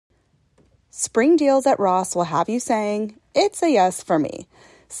Spring deals at Ross will have you saying, it's a yes for me.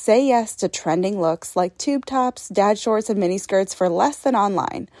 Say yes to trending looks like tube tops, dad shorts, and miniskirts for less than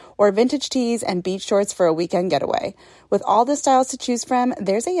online, or vintage tees and beach shorts for a weekend getaway. With all the styles to choose from,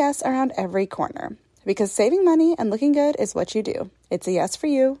 there's a yes around every corner. Because saving money and looking good is what you do. It's a yes for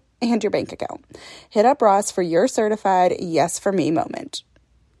you and your bank account. Hit up Ross for your certified yes for me moment.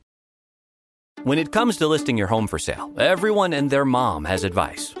 When it comes to listing your home for sale, everyone and their mom has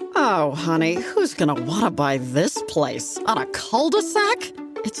advice. Oh, honey, who's going to want to buy this place? On a cul-de-sac?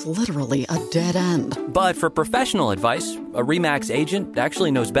 It's literally a dead end. But for professional advice, a RE/MAX agent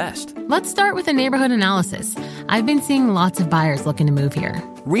actually knows best. Let's start with a neighborhood analysis. I've been seeing lots of buyers looking to move here.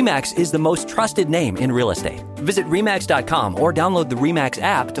 RE/MAX is the most trusted name in real estate. Visit RE/MAX.com or download the RE/MAX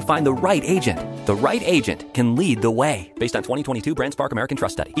app to find the right agent. The right agent can lead the way. Based on 2022 BrandSpark American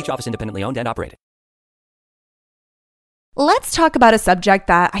Trust Study. Each office independently owned and operated. Let's talk about a subject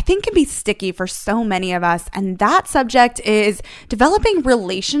that I think can be sticky for so many of us, and that subject is developing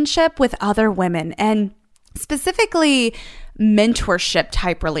relationship with other women, and specifically mentorship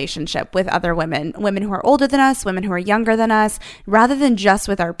type relationship with other women who are older than us, women who are younger than us, rather than just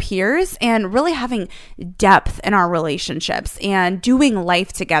with our peers, and really having depth in our relationships and doing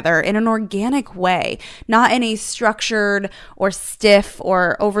life together in an organic way, not in a structured or stiff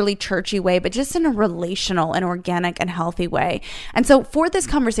or overly churchy way, but just in a relational and organic and healthy way. And so for this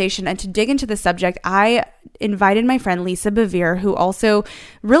conversation and to dig into the subject, I invited my friend Lisa Bevere, who also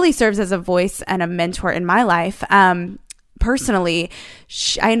really serves as a voice and a mentor in my life. Personally,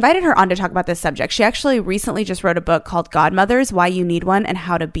 I invited her on to talk about this subject. She actually recently just wrote a book called Godmothers, Why You Need One and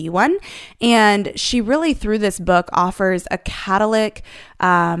How to Be One. And she really, through this book, offers a Catholic,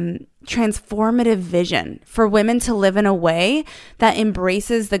 transformative vision for women to live in a way that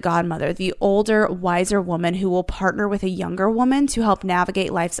embraces the godmother, the older, wiser woman who will partner with a younger woman to help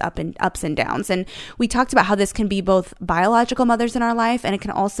navigate life's ups and downs. And we talked about how this can be both biological mothers in our life, and it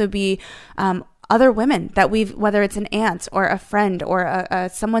can also be other women that whether it's an aunt or a friend or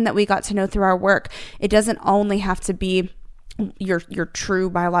someone that we got to know through our work. It doesn't only have to be your true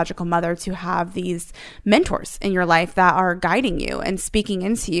biological mother to have these mentors in your life that are guiding you and speaking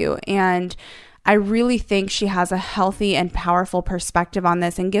into you. And I really think she has a healthy and powerful perspective on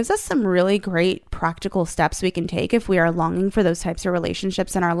this and gives us some really great practical steps we can take if we are longing for those types of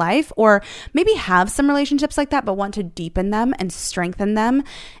relationships in our life, or maybe have some relationships like that but want to deepen them and strengthen them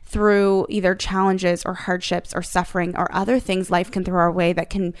through either challenges or hardships or suffering or other things life can throw our way that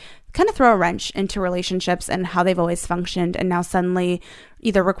can kind of throw a wrench into relationships and how they've always functioned, and now suddenly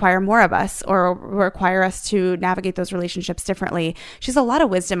either require more of us or require us to navigate those relationships differently. She has a lot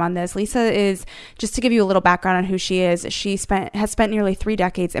of wisdom on this. Lisa is, just to give you a little background on who she is, she has spent nearly 3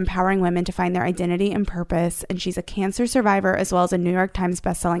 decades empowering women to find their identity and purpose, and she's a cancer survivor as well as a New York Times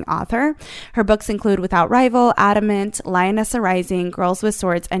bestselling author. Her books include Without Rival, Adamant, Lioness Arising, Girls with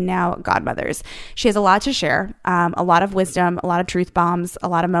Swords, and now Godmothers. She has a lot to share, a lot of wisdom, a lot of truth bombs, a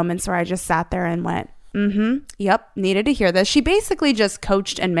lot of moments where I just sat there and went, yep, needed to hear this. She basically just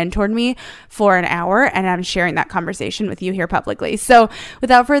coached and mentored me for an hour, and I'm sharing that conversation with you here publicly. So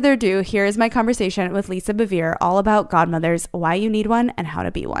without further ado, here is my conversation with Lisa Bevere, all about godmothers, why you need one, and how to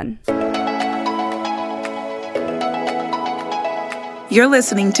be one. You're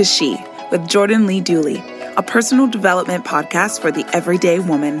listening to She with Jordan Lee Dooley, a personal development podcast for the everyday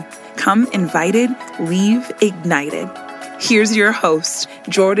woman. Come invited, leave ignited. Here's your host,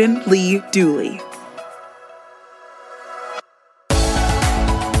 Jordan Lee Dooley.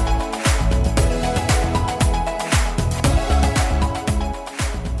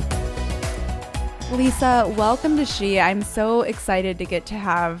 Lisa, welcome to She. I'm so excited to get to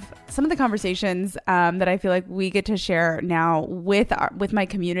have some of the conversations that I feel like we get to share now with my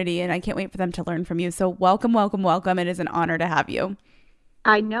community, and I can't wait for them to learn from you. So welcome, welcome, welcome. It is an honor to have you.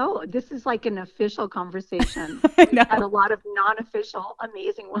 I know. This is like an official conversation. I know. And a lot of non-official,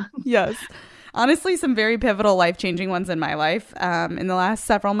 amazing ones. Yes. Honestly, some very pivotal, life-changing ones in my life in the last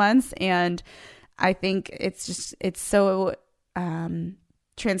several months. And I think it's so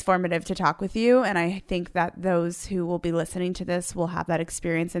transformative to talk with you. And I think that those who will be listening to this will have that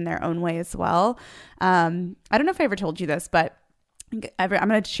experience in their own way as well. I don't know if I ever told you this, but I'm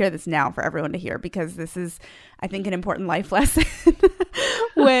going to share this now for everyone to hear, because this is, I think, an important life lesson.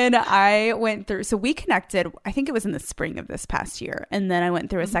 When I went through, so we connected, I think it was in the spring of this past year. And then I went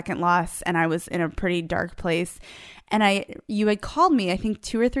through a second loss, and I was in a pretty dark place. And you had called me, I think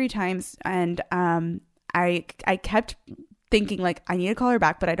 2 or 3 times. And I kept thinking like, I need to call her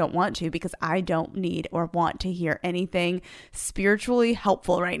back, but I don't want to because I don't need or want to hear anything spiritually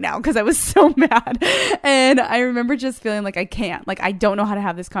helpful right now because I was so mad. And I remember just feeling like I can't, like, I don't know how to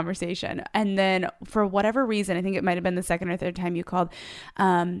have this conversation. And then for whatever reason, I think it might have been the second or third time you called,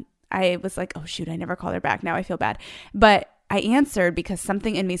 I was like, oh shoot, I never called her back. Now I feel bad. But I answered because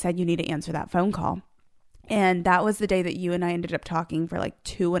something in me said, you need to answer that phone call. And that was the day that you and I ended up talking for like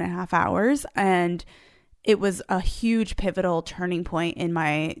 2.5 hours. And it was a huge pivotal turning point in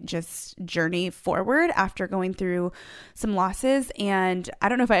my just journey forward after going through some losses. And I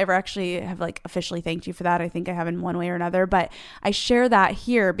don't know if I ever actually have like officially thanked you for that. I think I have in one way or another, but I share that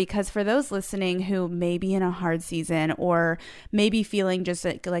here because for those listening who may be in a hard season or maybe feeling just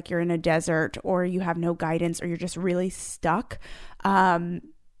like you're in a desert or you have no guidance or you're just really stuck,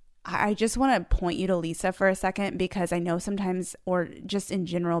 I just want to point you to Lisa for a second because I know sometimes, or just in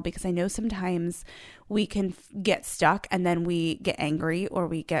general, because I know sometimes we can get stuck and then we get angry or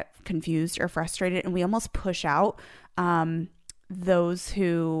we get confused or frustrated and we almost push out those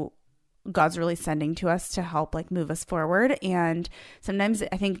who God's really sending to us to help like move us forward. And sometimes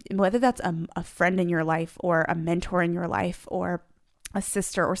I think whether that's a friend in your life or a mentor in your life or a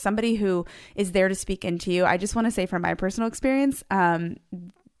sister or somebody who is there to speak into you, I just want to say from my personal experience,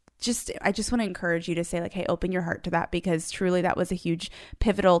 I just want to encourage you to say like, hey, open your heart to that because truly that was a huge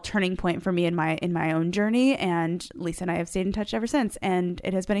pivotal turning point for me in my own journey. And Lisa and I have stayed in touch ever since. And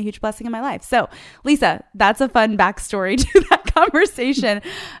it has been a huge blessing in my life. So Lisa, that's a fun backstory to that conversation.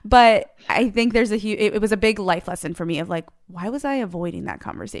 But I think there's it was a big life lesson for me of like, why was I avoiding that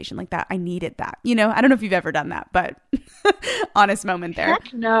conversation like that? I needed that, I don't know if you've ever done that, but honest moment there.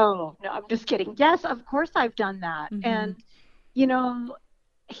 Heck no, I'm just kidding. Yes, of course I've done that. Mm-hmm. And,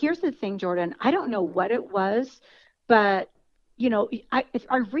 here's the thing, Jordan, I don't know what it was, but,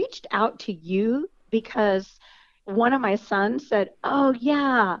 I reached out to you because one of my sons said, oh,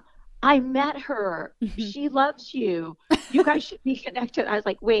 yeah, I met her. She loves you. You guys should be connected. I was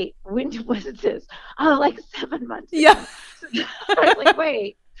like, wait, when was this? Oh, like 7 months ago. Yeah. I was like,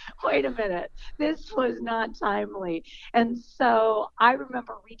 wait a minute. This was not timely. And so I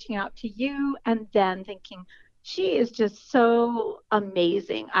remember reaching out to you and then thinking, she is just so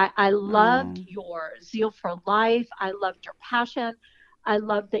amazing. I loved your zeal for life. I loved your passion. I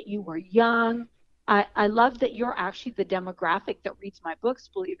loved that you were young. I love that you're actually the demographic that reads my books,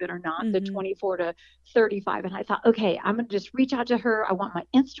 believe it or not, mm-hmm. the 24 to 35. And I thought, okay, I'm going to just reach out to her. I want my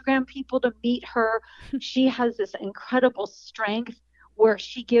Instagram people to meet her. She has this incredible strength where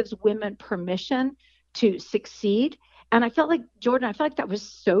she gives women permission to succeed. And I felt like, Jordan, that was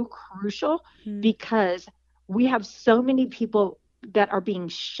so crucial because we have so many people that are being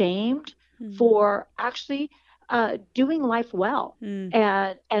shamed for actually doing life well.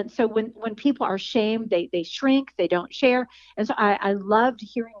 And so when people are shamed, they shrink, they don't share. And so I loved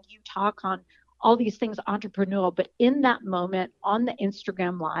hearing you talk on all these things entrepreneurial, but in that moment on the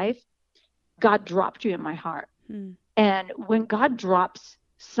Instagram Live, God dropped you in my heart. And when God drops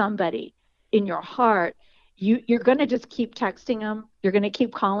somebody in your heart, you're going to just keep texting them. You're going to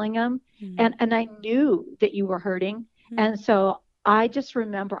keep calling them. And I knew that you were hurting. And so I just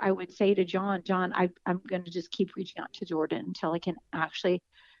remember I would say to John, I'm going to just keep reaching out to Jordan until I can actually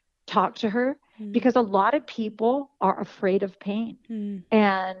talk to her because a lot of people are afraid of pain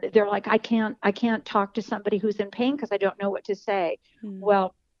and they're like, I can't talk to somebody who's in pain because I don't know what to say.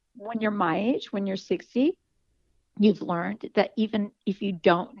 Well, when you're my age, when you're 60, you've learned that even if you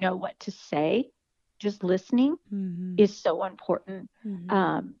don't know what to say, just listening is so important.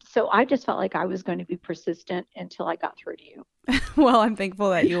 So I just felt like I was going to be persistent until I got through to you. Well, I'm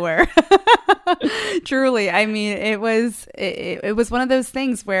thankful that you were. Truly. I mean, it was one of those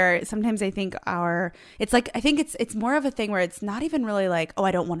things where sometimes I think it's more of a thing where it's not even really like, oh,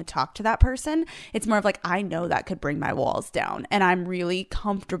 I don't want to talk to that person. It's more of like, I know that could bring my walls down. And I'm really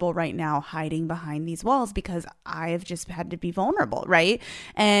comfortable right now hiding behind these walls because I've just had to be vulnerable. Right.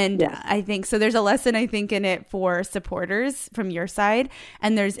 And yes. I think so there's a lesson, I think, in it for supporters from your side.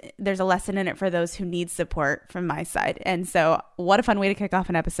 And there's a lesson in it for those who need support from my side. And so what a fun way to kick off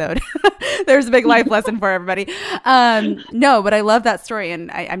an episode. There's a big life lesson for everybody. No, but I love that story. And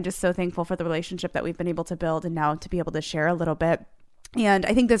I'm just so thankful for the relationship that we've been able to build and now to be able to share a little bit. And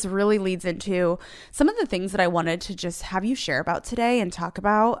I think this really leads into some of the things that I wanted to just have you share about today and talk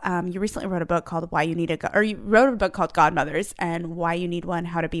about. You recently wrote a book called you wrote a book called Godmothers, and Why You Need One,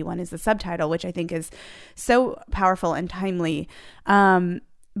 How to Be One is the subtitle, which I think is so powerful and timely.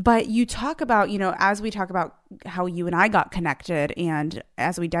 But you talk about, as we talk about how you and I got connected, and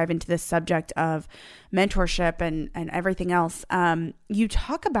as we dive into this subject of mentorship and everything else, you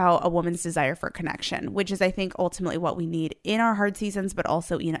talk about a woman's desire for connection, which is, I think, ultimately what we need in our hard seasons, but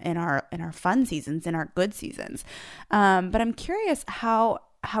also in our fun seasons, in our good seasons. But I'm curious how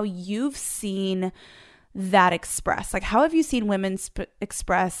you've seen that express. Like, how have you seen women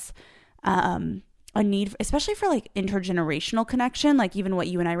express a need, especially for like intergenerational connection? Like even what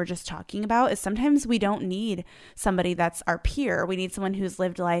you and I were just talking about is sometimes we don't need somebody that's our peer. We need someone who's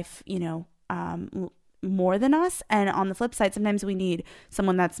lived life, more than us. And on the flip side, sometimes we need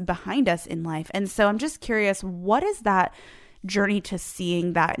someone that's behind us in life. And so I'm just curious, what is that journey to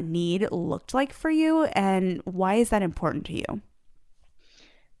seeing that need looked like for you, and why is that important to you?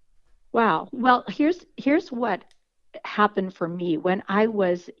 Wow. Well, here's what happened for me when I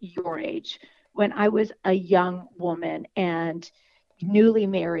was your age. When I was a young woman and newly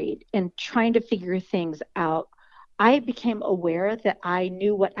married and trying to figure things out, I became aware that I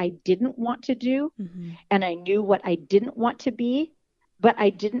knew what I didn't want to do, and I knew what I didn't want to be, but I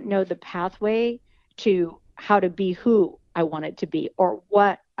didn't know the pathway to how to be who I wanted to be or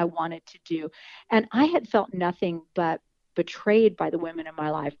what I wanted to do. And I had felt nothing but betrayed by the women in my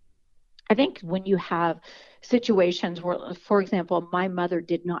life. I think when you have situations where, for example, my mother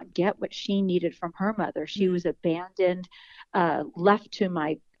did not get what she needed from her mother. She was abandoned, left to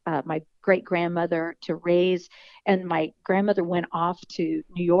my great grandmother to raise, and my grandmother went off to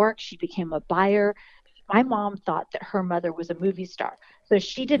New York. She became a buyer. My mom thought that her mother was a movie star, so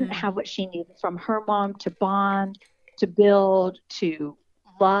she didn't have what she needed from her mom to bond, to build, to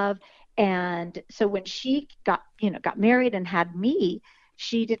love. And so when she got married and had me,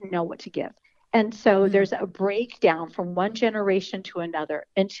 she didn't know what to give. And so there's a breakdown from one generation to another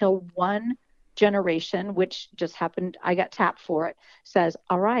until one generation, which just happened, I got tapped for it, says,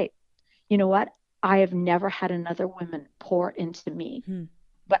 all right, you know what? I have never had another woman pour into me,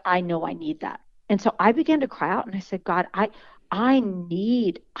 but I know I need that. And so I began to cry out and I said, God, I'm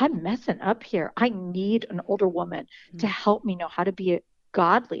messing up here. I need an older woman to help me know how to be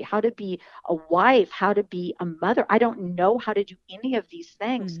godly, how to be a wife, how to be a mother. I don't know how to do any of these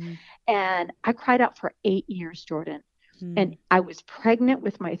things. And I cried out for 8 years, Jordan. And I was pregnant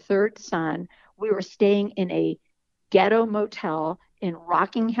with my third son. We were staying in a ghetto motel in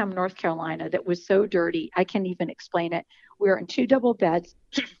Rockingham, North Carolina, that was so dirty, I can't even explain it. We were in 2 double beds.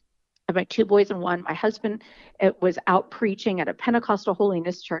 I have my 2 boys and 1. My husband was out preaching at a Pentecostal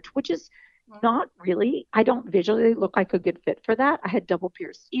holiness church, which is not really, I don't visually look like a good fit for that. I had double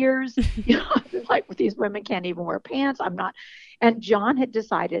pierced ears, like these women can't even wear pants. I'm not. And John had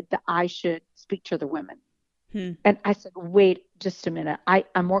decided that I should speak to the women. And I said, wait just a minute.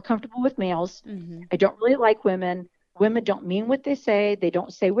 I'm more comfortable with males. I don't really like women. Women don't mean what they say. They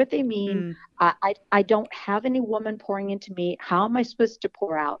don't say what they mean. I don't have any woman pouring into me. How am I supposed to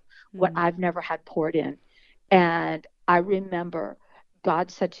pour out what I've never had poured in? And I remember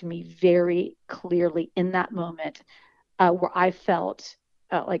God said to me very clearly in that moment where I felt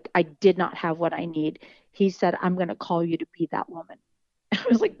like I did not have what I need. He said, I'm going to call you to be that woman. I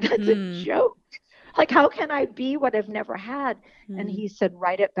was like, that's a joke. Like, how can I be what I've never had? And he said,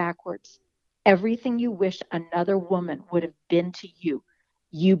 write it backwards. Everything you wish another woman would have been to you,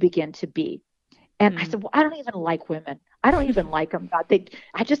 you begin to be. And I said, well, I don't even like women. I don't even like them, God.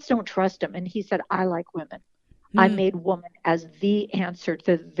 I just don't trust them. And he said, I like women. I made woman as the answer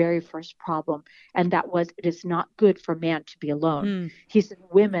to the very first problem. And that was, it is not good for man to be alone. He said,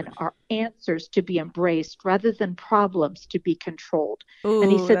 women are answers to be embraced rather than problems to be controlled. Ooh, and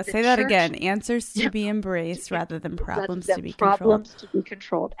he said, say that again. Answers to be embraced rather than problems to be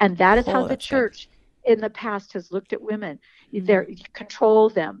controlled. And that is how the church in the past has looked at women. You control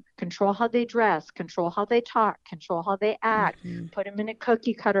them, control how they dress, control how they talk, control how they act, put them in a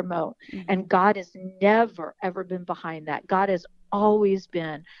cookie cutter mode. And God has never, ever been behind that. God has always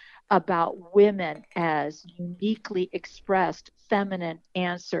been about women as uniquely expressed feminine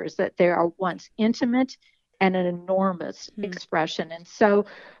answers, that they are once intimate and an enormous expression. And so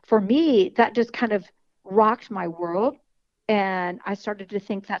for me, that just kind of rocked my world. And I started to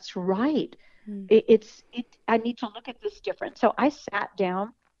think, that's right. I need to look at this different. So I sat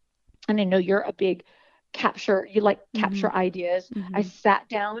down, and I know you're a big capture ideas. I sat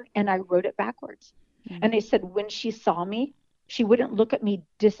down and I wrote it backwards. And I said, when she saw me, she wouldn't look at me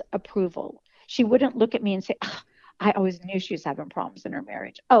disapproval. She wouldn't look at me and say, oh, I always knew she was having problems in her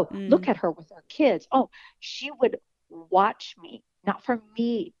marriage. Oh, look at her with her kids. Oh, she would watch me, not for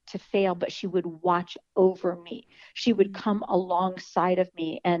me to fail, but she would watch over me. She would come alongside of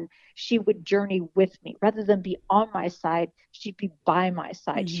me and she would journey with me. Rather than be on my side, she'd be by my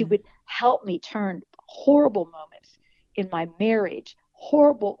side. She would help me turn horrible moments in my marriage,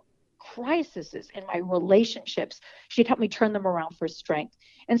 horrible crises in my relationships. She'd help me turn them around for strength.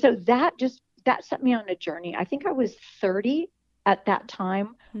 And so that set me on a journey. I think I was 30 at that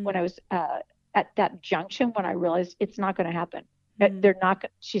time when I was at that junction when I realized it's not going to happen.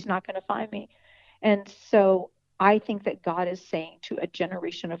 She's not going to find me. And so I think that God is saying to a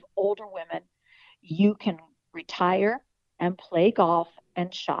generation of older women, you can retire and play golf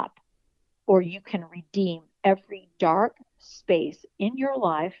and shop, or you can redeem every dark space in your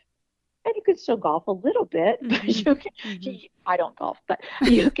life. And you can still golf a little bit, but you can, I don't golf, but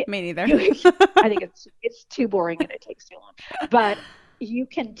you can. Me neither. I think it's too boring and it takes too long. But you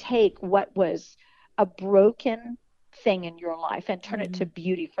can take what was a broken thing in your life and turn it to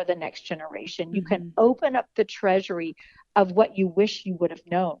beauty for the next generation. You can open up the treasury of what you wish you would have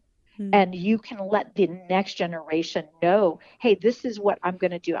known. And you can let the next generation know, hey, this is what I'm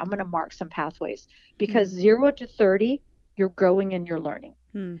going to do. I'm going to mark some pathways, because 0 to 30, you're growing and you're learning.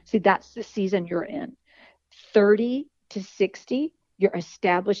 See, that's the season you're in. 30 to 60, you're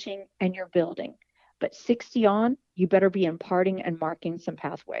establishing and you're building. But 60 on, you better be imparting and marking some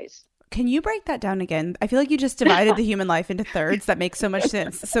pathways. Can you break that down again? I feel like you just divided the human life into thirds. That makes so much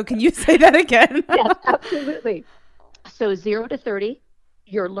sense. So can you say that again? Yes, absolutely. So 0 to 30,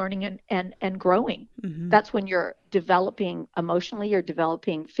 you're learning and growing. That's when you're developing emotionally, you're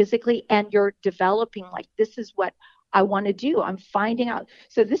developing physically, and you're developing like, this is what I want to do. I'm finding out.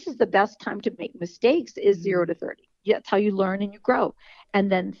 So this is the best time to make mistakes is 0 to 30. That's how you learn and you grow.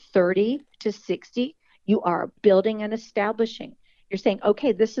 And then 30 to 60, you are building and establishing. You're saying,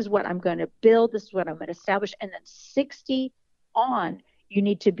 okay, this is what I'm going to build. This is what I'm going to establish. And then 60 on, you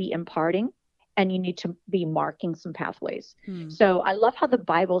need to be imparting and you need to be marking some pathways. So I love how the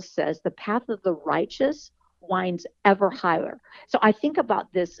Bible says the path of the righteous winds ever higher. So I think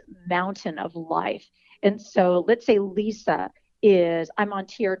about this mountain of life. And so let's say Lisa I'm on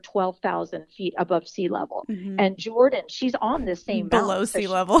tier 12,000 feet above sea level. And Jordan, she's on the same mountain. Below sea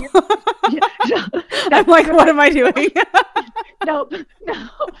level. I'm like, what am I doing? No,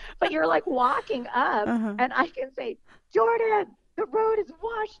 but you're like walking up and I can say, Jordan, the road is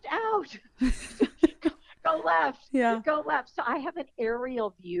washed out. Go left. Go left. So I have an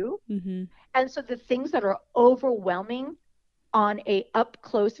aerial view. And so the things that are overwhelming on a up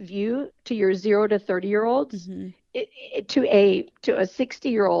close view to your 0 to 30-year-olds, to a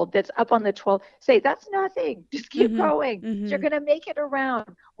 60-year-old that's up on the 12, say, that's nothing. Just keep going. You're going to make it around.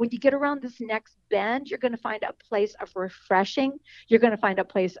 When you get around this next bend, you're going to find a place of refreshing. You're going to find a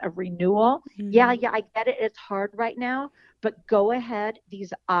place of renewal. Yeah, I get it. It's hard right now, but go ahead.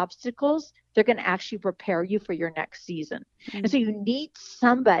 These obstacles, they're going to actually prepare you for your next season. And so you need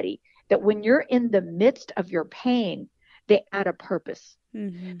somebody that when you're in the midst of your pain, they add a purpose.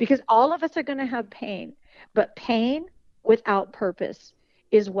 Because all of us are going to have pain, but pain without purpose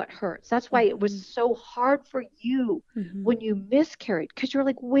is what hurts. That's why it was so hard for you when you miscarried, because you're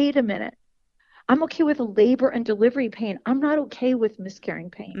like, wait a minute, I'm okay with labor and delivery pain. I'm not okay with miscarrying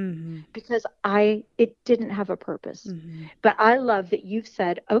pain because it didn't have a purpose. But I love that you've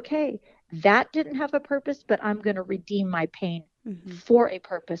said, okay, that didn't have a purpose, but I'm going to redeem my pain for a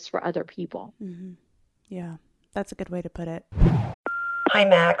purpose for other people. Yeah, that's a good way to put it. Hi,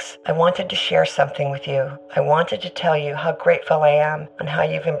 Max. I wanted to share something with you. I wanted to tell you how grateful I am and how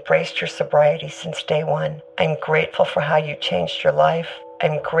you've embraced your sobriety since day one. I'm grateful for how you changed your life.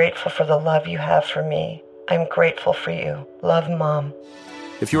 I'm grateful for the love you have for me. I'm grateful for you. Love, Mom.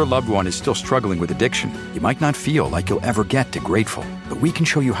 If your loved one is still struggling with addiction, you might not feel like you'll ever get to grateful, but we can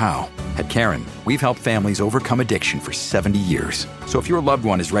show you how. At Caron, we've helped families overcome addiction for 70 years. So if your loved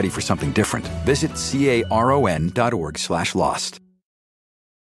one is ready for something different, visit caron.org/lost.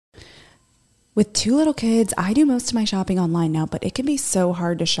 With 2 little kids, I do most of my shopping online now, but it can be so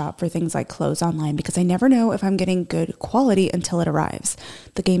hard to shop for things like clothes online because I never know if I'm getting good quality until it arrives.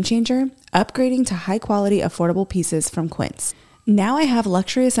 The game changer? Upgrading to high quality, affordable pieces from Quince. Now I have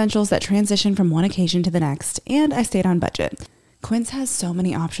luxury essentials that transition from one occasion to the next, and I stayed on budget. Quince has so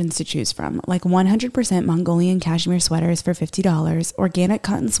many options to choose from, like 100% Mongolian cashmere sweaters for $50, organic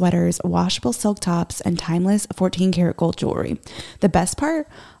cotton sweaters, washable silk tops, and timeless 14-karat gold jewelry. The best part?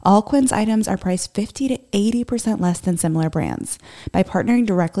 All Quince items are priced 50 to 80% less than similar brands. By partnering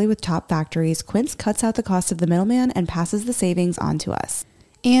directly with top factories, Quince cuts out the cost of the middleman and passes the savings on to us.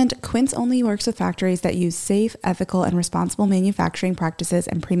 And Quince only works with factories that use safe, ethical, and responsible manufacturing practices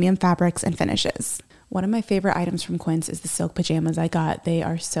and premium fabrics and finishes. One of my favorite items from Quince is the silk pajamas I got. They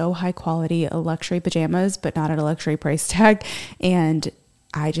are so high quality, luxury pajamas, but not at a luxury price tag. And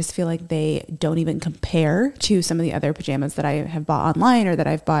I just feel like they don't even compare to some of the other pajamas that I have bought online or that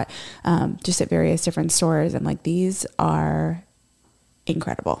I've bought just at various different stores. I'm like, these are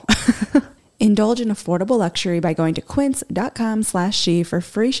incredible. Indulge in affordable luxury by going to quince.com/she for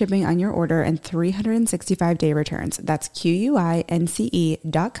free shipping on your order and 365-day returns. That's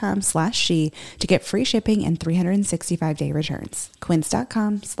QUINCE.com/she to get free shipping and 365-day returns.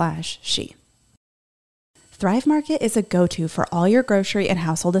 Quince.com/she. Thrive Market is a go-to for all your grocery and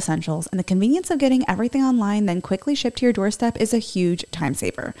household essentials, and the convenience of getting everything online then quickly shipped to your doorstep is a huge time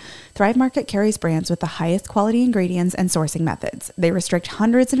saver. Thrive Market carries brands with the highest quality ingredients and sourcing methods. They restrict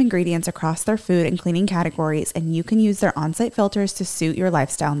hundreds of ingredients across their food and cleaning categories, and you can use their on-site filters to suit your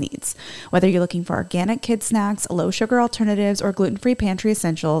lifestyle needs. Whether you're looking for organic kid snacks, low-sugar alternatives, or gluten-free pantry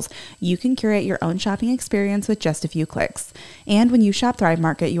essentials, you can curate your own shopping experience with just a few clicks. And when you shop Thrive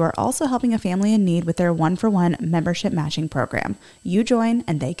Market, you are also helping a family in need with their one-for-one membership matching program. You join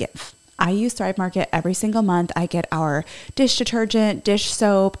and they give. I use Thrive Market every single month. I get our dish detergent, dish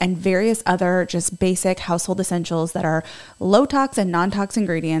soap, and various other just basic household essentials that are low tox and non-tox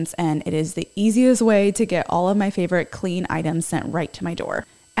ingredients, and it is the easiest way to get all of my favorite clean items sent right to my door.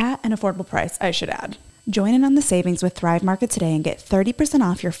 At an affordable price, I should add. Join in on the savings with Thrive Market today and get 30%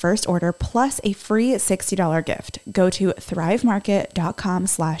 off your first order plus a free $60 gift. Go to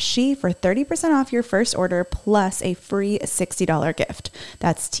thrivemarket.com/she for 30% off your first order plus a free $60 gift.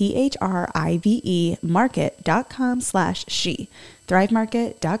 That's THRIVE market.com/she.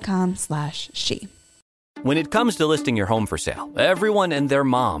 thrivemarket.com/she. When it comes to listing your home for sale, everyone and their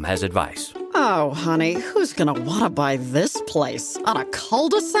mom has advice. Oh, honey, who's going to want to buy this place? On a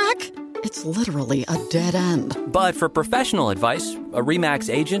cul-de-sac? It's literally a dead end. But for professional advice, a RE/MAX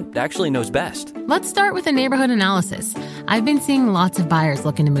agent actually knows best. Let's start with a neighborhood analysis. I've been seeing lots of buyers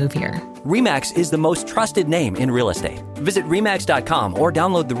looking to move here. RE/MAX is the most trusted name in real estate. Visit RE/MAX.com or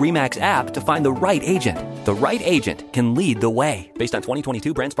download the RE/MAX app to find the right agent. The right agent can lead the way. Based on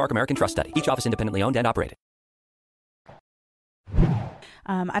 2022 BrandSpark American Trust Study. Each office independently owned and operated.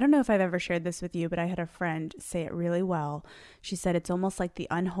 I don't know if I've ever shared this with you, but I had a friend say it really well. She said it's almost like the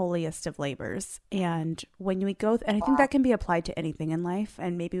unholiest of labors. And when we go, and I think that can be applied to anything in life.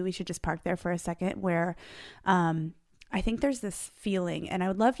 And maybe we should just park there for a second where I think there's this feeling, and I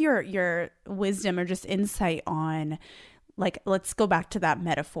would love your wisdom or just insight on, like, let's go back to that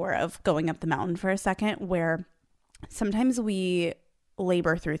metaphor of going up the mountain for a second, where sometimes we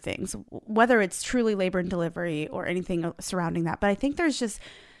labor through things, whether it's truly labor and delivery or anything surrounding that. But I think there's just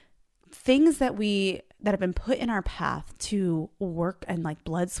things that have been put in our path to work and like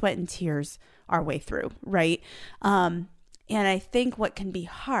blood, sweat, and tears our way through, right? And I think what can be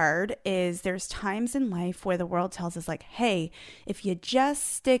hard is there's times in life where the world tells us like, hey, if you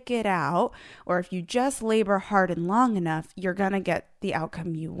just stick it out, or if you just labor hard and long enough, you're going to get the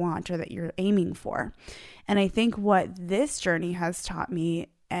outcome you want or that you're aiming for. And I think what this journey has taught me,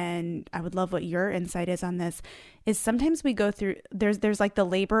 and I would love what your insight is on this, is sometimes we go through, there's like the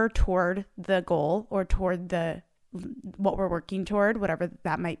labor toward the goal or toward what we're working toward, whatever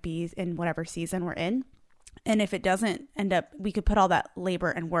that might be in whatever season we're in. And if it doesn't end up, we could put all that labor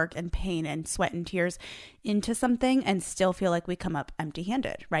and work and pain and sweat and tears into something and still feel like we come up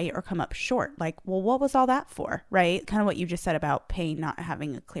empty-handed, right? Or come up short. Like, well, what was all that for, right? Kind of what you just said about pain not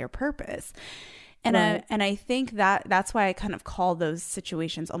having a clear purpose. And right. I think that's why I kind of call those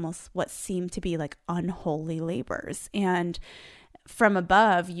situations almost what seem to be like unholy labors. And from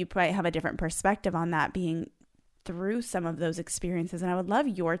above, you probably have a different perspective on that, being through some of those experiences. And I would love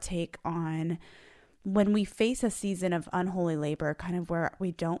your take on when we face a season of unholy labor, kind of where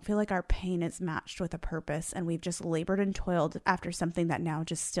we don't feel like our pain is matched with a purpose and we've just labored and toiled after something that now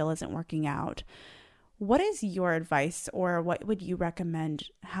just still isn't working out. What is your advice, or what would you recommend?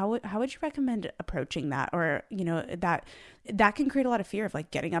 How would you recommend approaching that? Or, you know, that can create a lot of fear of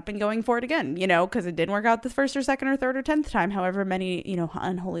like getting up and going for it again, you know, because it didn't work out the first or second or third or 10th time, however many, you know,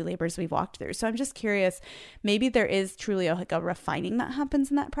 unholy labors we've walked through. So I'm just curious, maybe there is truly a refining that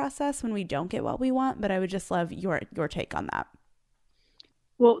happens in that process when we don't get what we want, but I would just love your take on that.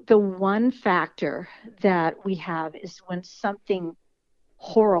 Well, the one factor that we have is when something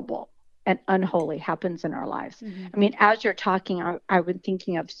horrible and unholy happens in our lives. Mm-hmm. I mean, as you're talking, I've been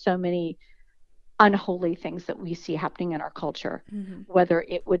thinking of so many unholy things that we see happening in our culture, mm-hmm. whether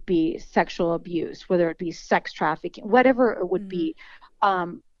it would be sexual abuse, whether it be sex trafficking, whatever it would mm-hmm. be,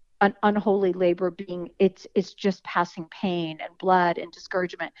 an unholy labor being, it's just passing pain and blood and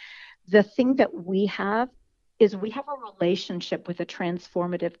discouragement. The thing that we have is we have a relationship with a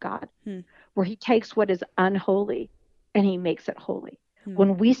transformative God where he takes what is unholy and he makes it holy.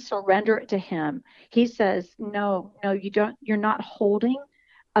 When we surrender it to him, he says, no, you're not holding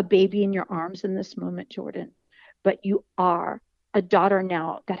a baby in your arms in this moment, Jordan, but you are a daughter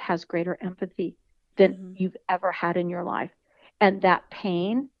now that has greater empathy than you've ever had in your life. And that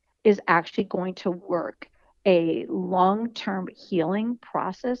pain is actually going to work a long-term healing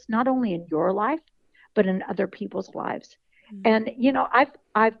process, not only in your life, but in other people's lives. And,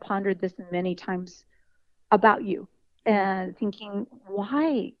 I've pondered this many times about you and thinking,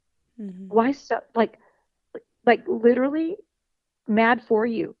 why so, like literally mad for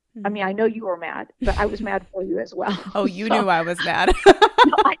you. I mean, I know you were mad, but I was mad for you as well. Oh, you knew I was mad.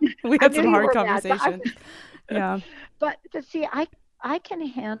 We had some hard conversations. But see, I can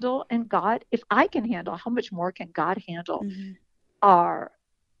handle, and God, if I can handle, how much more can God handle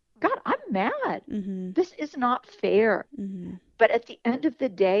God, I'm mad. This is not fair. But at the end of the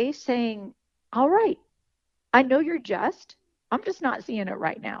day, saying, all right, I know you're just, I'm just not seeing it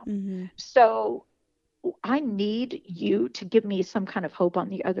right now. So I need you to give me some kind of hope on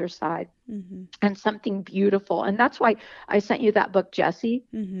the other side and something beautiful. And that's why I sent you that book, Jesse,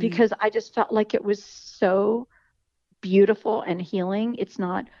 because I just felt like it was so beautiful and healing. It's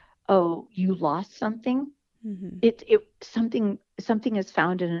not, oh, you lost something. Something is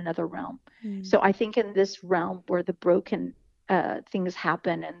found in another realm. So I think in this realm where the broken things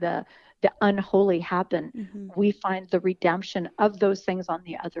happen and the unholy happen, we find the redemption of those things on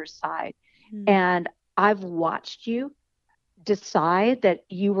the other side. And I've watched you decide that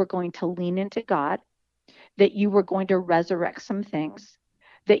you were going to lean into God, that you were going to resurrect some things,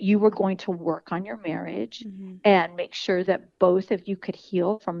 that you were going to work on your marriage and make sure that both of you could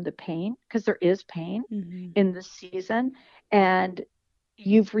heal from the pain, because there is pain in this season, and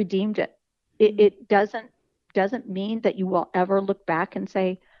you've redeemed it. It doesn't mean that you will ever look back and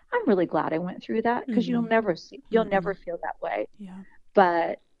say, I'm really glad I went through that, because you'll never feel that way.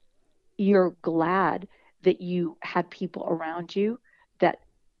 But you're glad that you had people around you that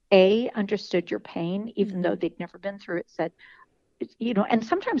understood your pain, even though they'd never been through it, said, and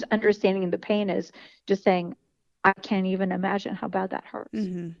sometimes understanding the pain is just saying, I can't even imagine how bad that hurts.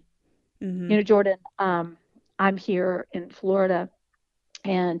 Jordan, I'm here in Florida,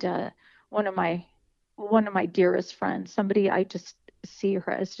 and one of my dearest friends, somebody I just see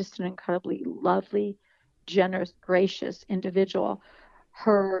her as just an incredibly lovely, generous, gracious individual.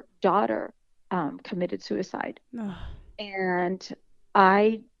 Her daughter committed suicide. And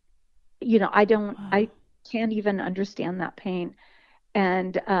I can't even understand that pain.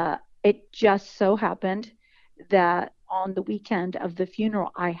 And it just so happened that on the weekend of the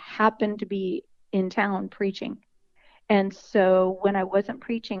funeral, I happened to be in town preaching. And so when I wasn't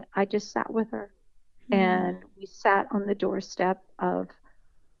preaching, I just sat with her. And we sat on the doorstep of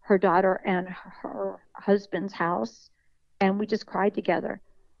her daughter and her husband's house, and we just cried together.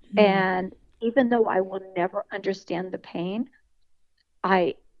 And even though I will never understand the pain,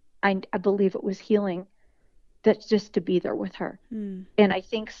 I believe it was healing, that's just to be there with her. And I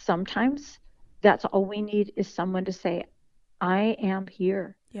think sometimes that's all we need, is someone to say, I am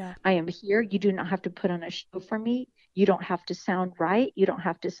here. I am here. You do not have to put on a show for me. You don't have to sound right. You don't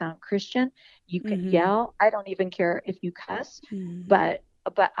have to sound Christian. You can yell. I don't even care if you cuss, but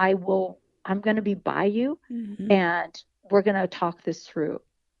I'm going to be by you, and we're going to talk this through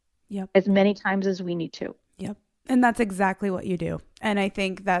as many times as we need to. And that's exactly what you do. And I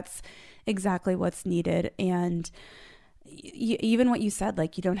think that's exactly what's needed. And even what you said,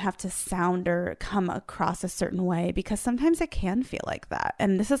 like, you don't have to sound or come across a certain way, because sometimes it can feel like that.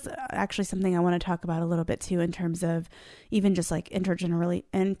 And this is actually something I want to talk about a little bit too, in terms of even just like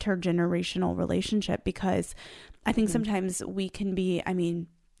intergenerational relationship, because I think sometimes we can be,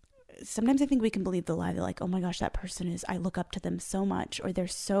 sometimes I think we can believe the lie that, like, oh my gosh, that person I look up to them so much, or they're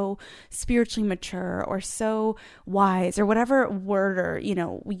so spiritually mature, or so wise, or whatever word or,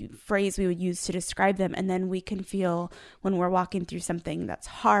 phrase we would use to describe them. And then we can feel, when we're walking through something that's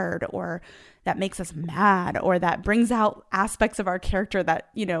hard, or that makes us mad, or that brings out aspects of our character that,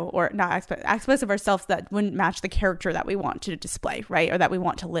 or not aspects of ourselves that wouldn't match the character that we want to display, right? Or that we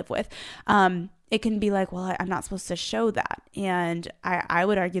want to live with. It can be like, well, I'm not supposed to show that. And I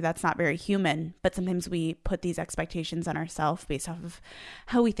would argue that's not very human, but sometimes we put these expectations on ourselves based off of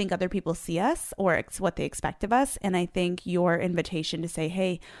how we think other people see us, or what they expect of us. And I think your invitation to say,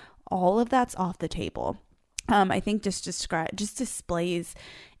 hey, all of that's off the table. I think just displays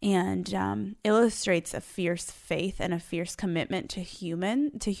and illustrates a fierce faith and a fierce commitment to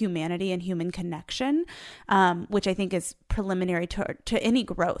humanity and human connection, which I think is preliminary to any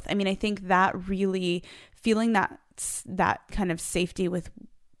growth. I mean, I think that really feeling that kind of safety with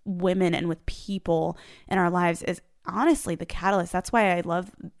women and with people in our lives is honestly the catalyst. That's why I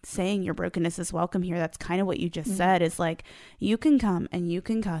love saying your brokenness is welcome here. That's kind of what you just said, is like, you can come and you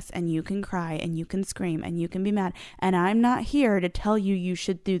can cuss and you can cry and you can scream and you can be mad. And I'm not here to tell you you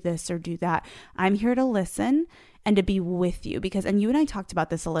should do this or do that. I'm here to listen and to be with you, because, and you and I talked about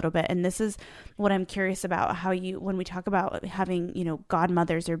this a little bit, and this is what I'm curious about, how you, when we talk about having,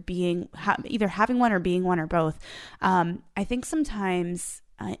 godmothers or being, either having one or being one or both, I think sometimes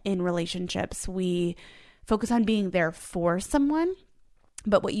in relationships, we focus on being there for someone,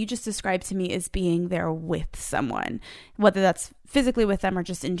 but what you just described to me is being there with someone, whether that's physically with them or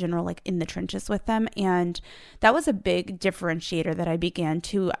just in general, like in the trenches with them. And that was a big differentiator that I began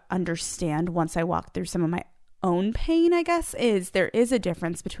to understand once I walked through some of my own pain, I guess, is there is a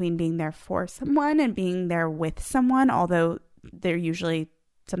difference between being there for someone and being there with someone, although they're usually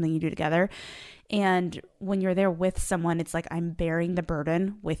something you do together. And when you're there with someone, it's like, I'm bearing the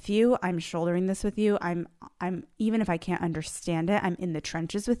burden with you. I'm shouldering this with you. I'm even if I can't understand it, I'm in the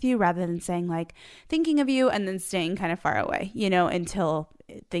trenches with you, rather than saying like thinking of you and then staying kind of far away, until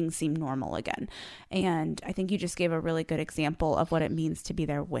things seem normal again. And I think you just gave a really good example of what it means to be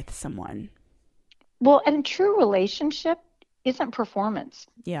there with someone. Well, and true relationship isn't performance.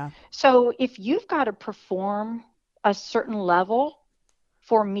 Yeah. So if you've got to perform a certain level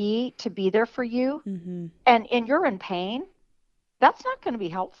for me to be there for you, and you're in pain, that's not going to be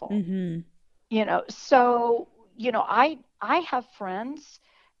helpful. So, I have friends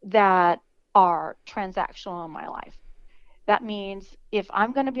that are transactional in my life. That means if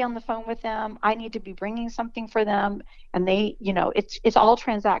I'm going to be on the phone with them, I need to be bringing something for them, and they, it's all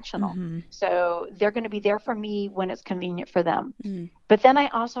transactional. So they're going to be there for me when it's convenient for them. But then I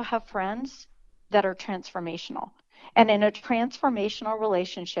also have friends that are transformational. And in a transformational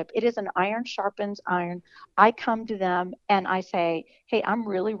relationship, it is an iron sharpens iron. I come to them and I say, hey, I'm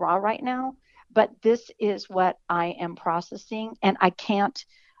really raw right now, but this is what I am processing, and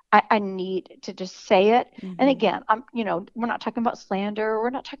I need to just say it. And again, we're not talking about slander. We're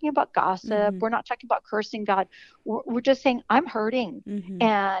not talking about gossip. We're not talking about cursing God. We're just saying, I'm hurting,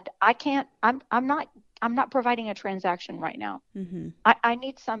 and I'm not providing a transaction right now. I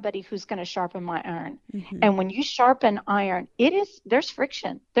need somebody who's going to sharpen my iron. And when you sharpen iron, there's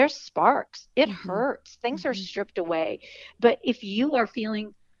friction, there's sparks, it hurts, things are stripped away. But if you are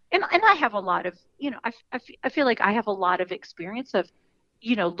feeling, and I have a lot of, I feel like I have a lot of experience of,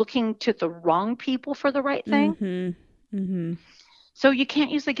 looking to the wrong people for the right thing. So you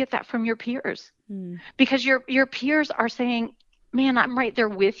can't usually get that from your peers, because your peers are saying, man, I'm right there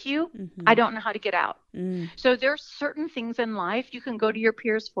with you. I don't know how to get out. So there's certain things in life you can go to your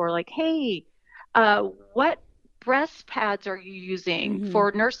peers for, like, hey, what breast pads are you using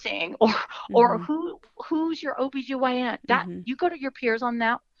for nursing, or who's your OBGYN? That you go to your peers on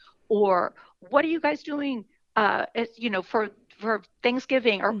that. Or what are you guys doing for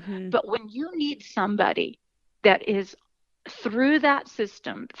Thanksgiving? Or but when you need somebody that is through that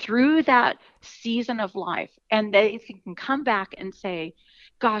system, through that season of life, and they can come back and say,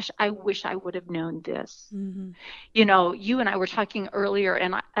 gosh, I wish I would have known this. You and I were talking earlier,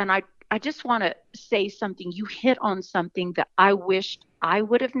 and I just want to say something. You hit on something that I wished I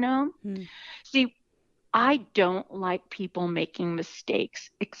would have known. See, I don't like people making mistakes,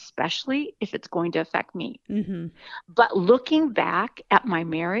 especially if it's going to affect me. But looking back at my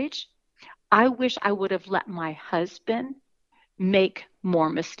marriage, I wish I would have let my husband make more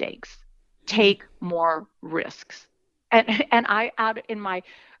mistakes, take more risks. And I, out in my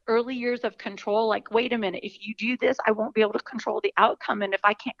early years of control, like, wait a minute, if you do this, I won't be able to control the outcome. And if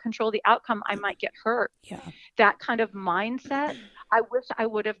I can't control the outcome, I might get hurt. That kind of mindset, I wish I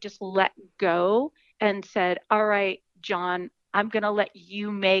would have just let go and said, all right, John, I'm going to let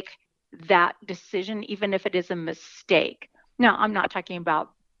you make that decision, even if it is a mistake. Now, I'm not talking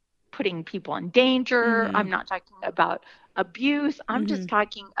about putting people in danger. I'm not talking about abuse. I'm just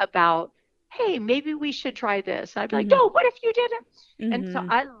talking about, hey, maybe we should try this. I'd be like, no, what if you didn't? And so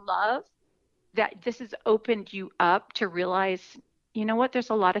I love that this has opened you up to realize, you know what,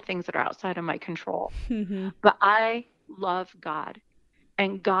 there's a lot of things that are outside of my control. But I love God,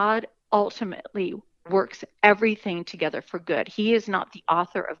 and God ultimately works everything together for good. He is not the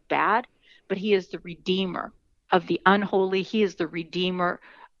author of bad, but he is the redeemer of the unholy. He is the redeemer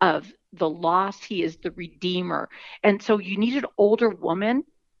of the lost. He is the redeemer. And so you need an older woman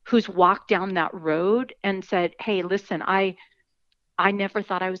who's walked down that road and said, hey, listen, I never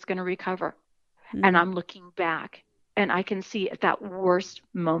thought I was going to recover. And I'm looking back and I can see at that worst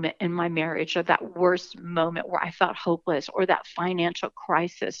moment in my marriage, or that worst moment where I felt hopeless, or that financial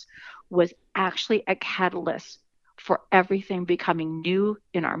crisis was actually a catalyst for everything becoming new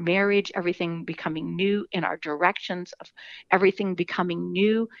in our marriage, everything becoming new in our directions, of everything becoming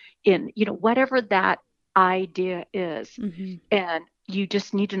new in, whatever that idea is. And you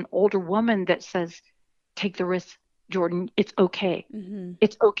just need an older woman that says, take the risk, Jordan. It's okay.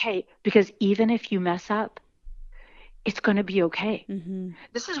 It's okay, because even if you mess up, it's going to be okay.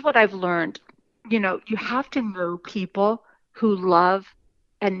 This is what I've learned. You have to know people who love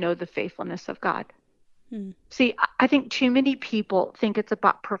and know the faithfulness of God. See, I think too many people think it's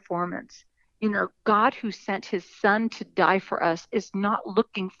about performance. God, who sent his son to die for us, is not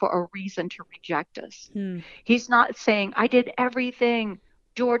looking for a reason to reject us. He's not saying, I did everything,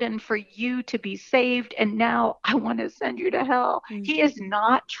 Jordan, for you to be saved, and now I want to send you to hell. He is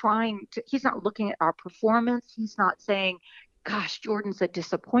not he's not looking at our performance. He's not saying, gosh, Jordan's a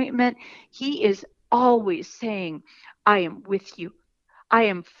disappointment. He is always saying, I am with you. I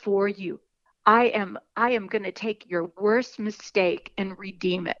am for you. I am going to take your worst mistake and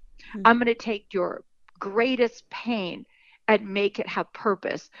redeem it. I'm going to take your greatest pain and make it have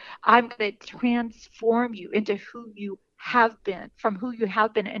purpose. I'm going to transform you into who you have been, from who you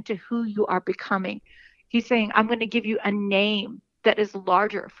have been into who you are becoming. He's saying, I'm going to give you a name that is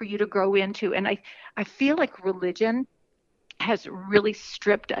larger for you to grow into. And I feel like religion has really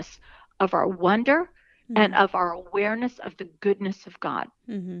stripped us of our wonder and of our awareness of the goodness of God.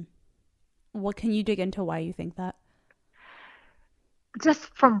 What can you dig into why you think that?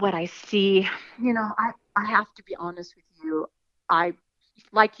 Just from what I see, I have to be honest with you.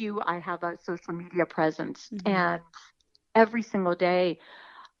 Like you, I have a social media presence, and every single day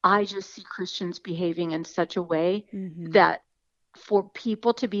I just see Christians behaving in such a way that for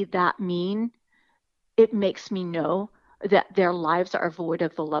people to be that mean, it makes me know that their lives are void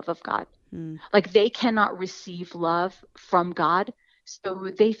of the love of God. Like, they cannot receive love from God.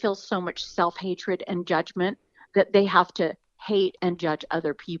 So they feel so much self-hatred and judgment that they have to hate and judge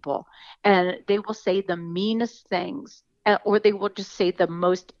other people. And they will say the meanest things, or they will just say the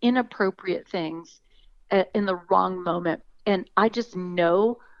most inappropriate things in the wrong moment. And I just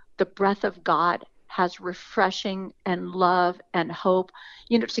know the breath of God has refreshing and love and hope,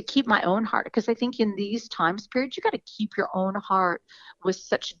 to keep my own heart. Because I think in these times periods, you got to keep your own heart with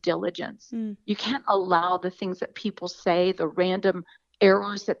such diligence. You can't allow the things that people say, the random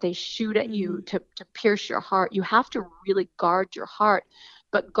arrows that they shoot at you to pierce your heart. You have to really guard your heart.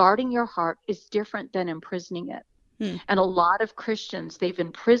 But guarding your heart is different than imprisoning it. And a lot of Christians, they've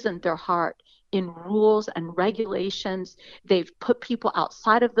imprisoned their heart in rules and regulations. They've put people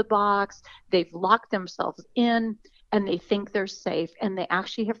outside of the box. They've locked themselves in, and they think they're safe. And they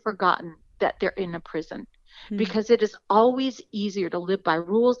actually have forgotten that they're in a prison, because it is always easier to live by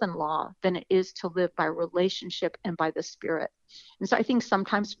rules and law than it is to live by relationship and by the Spirit. And so I think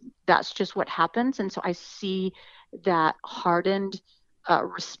sometimes that's just what happens. And so I see that hardened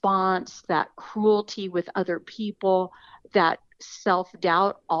response, that cruelty with other people, that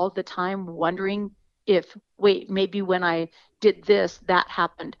self-doubt all the time, wondering if, wait, maybe when I did this, that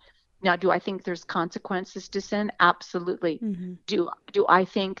happened. Now, do I think there's consequences to sin? Absolutely. Do I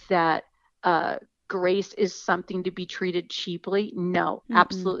think that grace is something to be treated cheaply? No,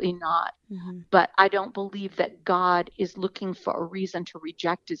 absolutely not. But I don't believe that God is looking for a reason to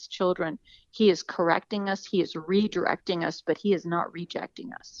reject his children. He is correcting us. He is redirecting us, but he is not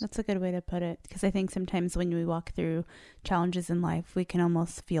rejecting us. That's a good way to put it, because I think sometimes when we walk through challenges in life, we can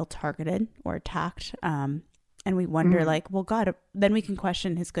almost feel targeted or attacked. And we wonder well, God, then we can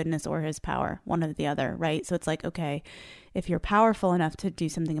question his goodness or his power, one or the other, right? So it's like, okay, if you're powerful enough to do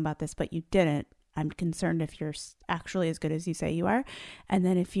something about this, but you didn't, I'm concerned if you're actually as good as you say you are. And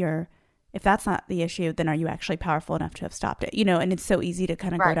then if that's not the issue, then are you actually powerful enough to have stopped it? And it's so easy to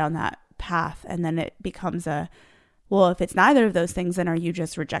kind of go down that path. And then it becomes well, if it's neither of those things, then are you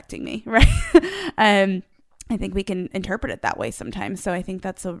just rejecting me? Right. I think we can interpret it that way sometimes. So I think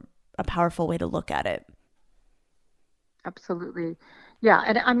that's a powerful way to look at it. Absolutely. Yeah.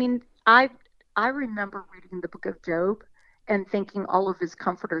 And I mean, I remember reading the book of Job and thinking all of his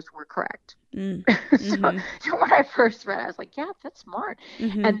comforters were correct. So when I first read it, I was like, yeah, that's smart.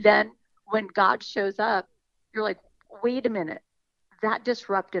 And then when God shows up, you're like, wait a minute, that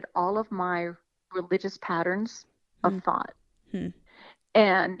disrupted all of my religious patterns of thought.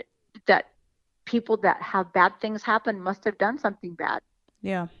 And that people that have bad things happen must have done something bad.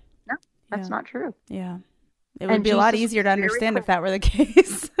 Yeah. No, that's not true. Yeah. It would And be a lot Jesus easier was to very understand if clear. that were the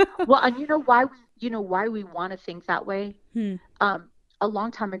case. Well, and you know why we want to think that way? A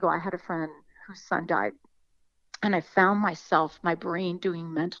long time ago, I had a friend whose son died, and I found my brain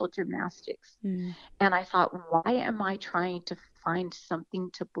doing mental gymnastics. And I thought, why am I trying to find something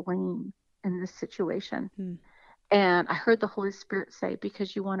to blame in this situation? And I heard the Holy Spirit say,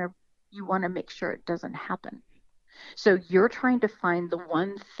 because you want to make sure it doesn't happen. So you're trying to find the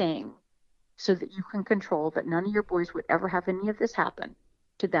one thing so that you can control that none of your boys would ever have any of this happen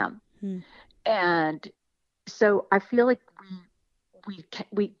to them. And so I feel like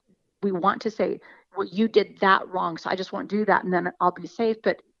we want to say, well, you did that wrong, so I just won't do that, and then I'll be safe.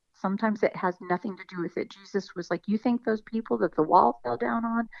 But sometimes it has nothing to do with it. Jesus was like, you think those people that the wall fell down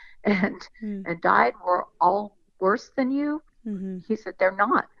on and died were all worse than you? He said, they're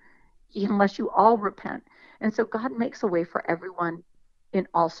not, unless you all repent. And so God makes a way for everyone in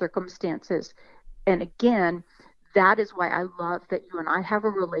all circumstances. And again, that is why I love that you and I have a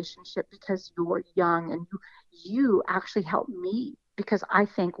relationship, because you're young and you actually help me, because I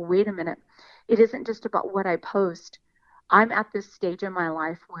think, wait a minute, it isn't just about what I post. I'm at this stage in my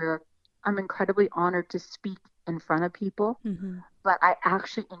life where I'm incredibly honored to speak in front of people, but I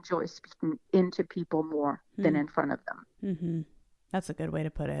actually enjoy speaking into people more than in front of them. That's a good way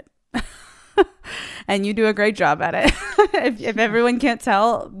to put it. And you do a great job at it. if everyone can't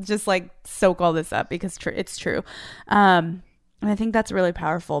tell, just like soak all this up, because it's true. And I think that's really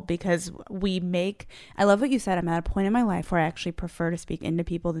powerful, because I love what you said. I'm at a point in my life where I actually prefer to speak into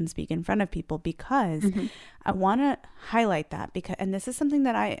people than speak in front of people, because I want to highlight that, and this is something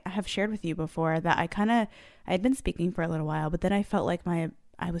that I have shared with you before, that I had been speaking for a little while, but then I felt like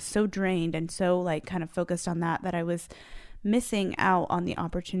I was so drained and so like kind of focused on that I was missing out on the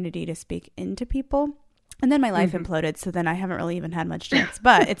opportunity to speak into people. And then my life imploded, so then I haven't really even had much chance,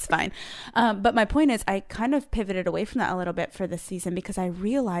 but it's fine. But my point is, I kind of pivoted away from that a little bit for this season, because I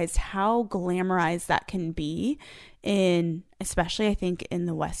realized how glamorized that can be especially I think in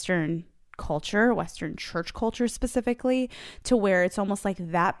the Western culture, Western church culture specifically, to where it's almost like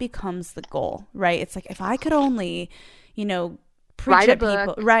that becomes the goal, right? It's like, if I could only, preach Write a at book,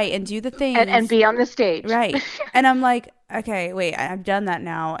 people, right, and do the things and be on the stage, right. And I'm like, okay, wait, I've done that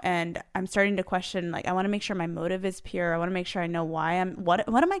now, and I'm starting to question, like, I want to make sure my motive is pure. I want to make sure I know why what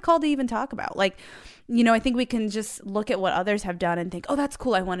am I called to even talk about? Like, I think we can just look at what others have done and think, oh, that's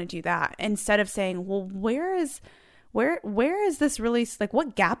cool, I want to do that, instead of saying, well, where is this really, like,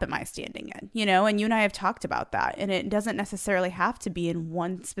 what gap am I standing in? And you and I have talked about that, and it doesn't necessarily have to be in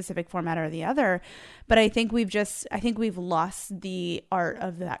one specific format or the other, but I think we've lost the art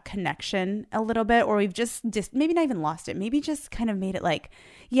of that connection a little bit, or we've just maybe not even lost it, maybe just kind of made it like,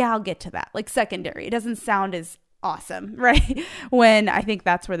 yeah, I'll get to that, like secondary. It doesn't sound as awesome, right? When I think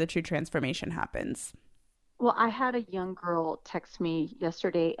that's where the true transformation happens. Well, I had a young girl text me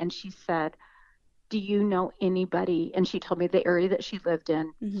yesterday, and she said, do you know anybody? And she told me the area that she lived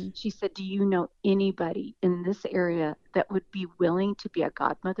in. She said, do you know anybody in this area that would be willing to be a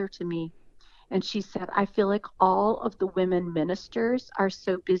godmother to me? And she said, I feel like all of the women ministers are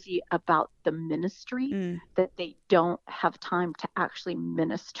so busy about the ministry that they don't have time to actually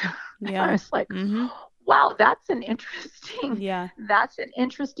minister. Yeah. I was like, wow, that's an interesting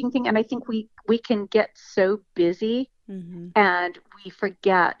thing. And I think we can get so busy and we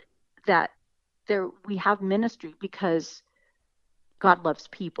forget that we have ministry because God loves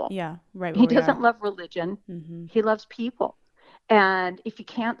people. Yeah, right. He doesn't love religion. He loves people. And if you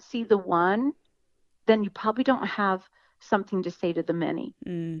can't see the one, then you probably don't have something to say to the many.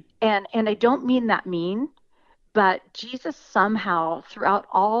 And I don't mean that mean, but Jesus somehow throughout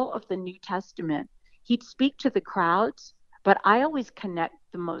all of the New Testament, he'd speak to the crowds, but I always connect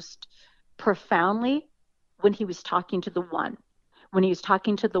the most profoundly when he was talking to the one. When he was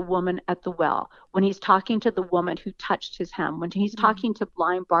talking to the woman at the well, when he's talking to the woman who touched his hem, when he's talking to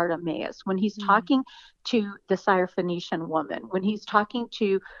blind Bartimaeus, when he's talking to the Syrophoenician woman, when he's talking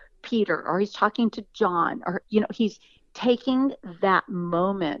to Peter, or he's talking to John, or, he's taking that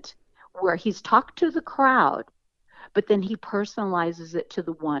moment where he's talked to the crowd, but then he personalizes it to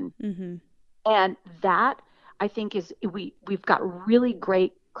the one. And that, I think, is we've got really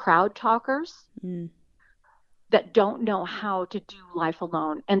great crowd talkers that don't know how to do life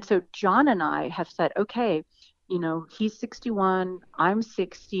alone. And so John and I have said, okay, he's 61, I'm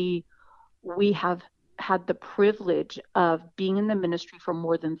 60. We have had the privilege of being in the ministry for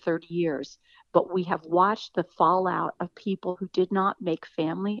more than 30 years, but we have watched the fallout of people who did not make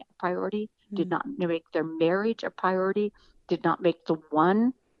family a priority, did not make their marriage a priority, did not make the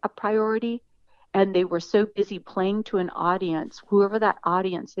one a priority. And they were so busy playing to an audience, whoever that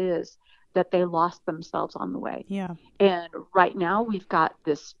audience is, that they lost themselves on the way. Yeah. And right now we've got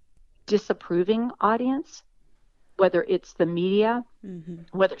this disapproving audience, whether it's the media,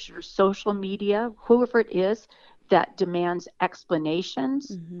 whether it's your social media, whoever it is that demands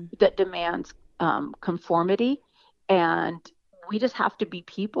explanations, that demands conformity. And we just have to be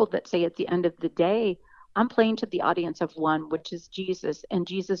people that say at the end of the day, I'm playing to the audience of one, which is Jesus. And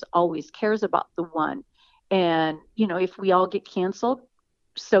Jesus always cares about the one. And, you know, if we all get canceled,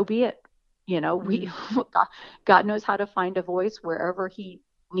 so be it. You know, God knows how to find a voice wherever he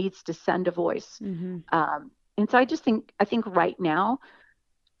needs to send a voice. And so I think right now,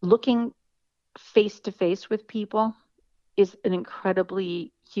 looking face to face with people is an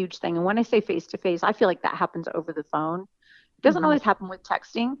incredibly huge thing. And when I say face to face, I feel like that happens over the phone. It doesn't always happen with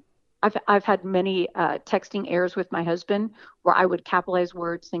texting. I've had many texting errors with my husband where I would capitalize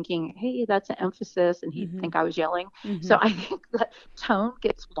words thinking, hey, that's an emphasis, and he'd think I was yelling. So I think that tone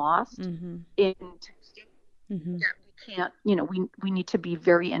gets lost in texting. That we can't, you know, we need to be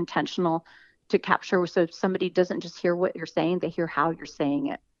very intentional to capture, so somebody doesn't just hear what you're saying, they hear how you're saying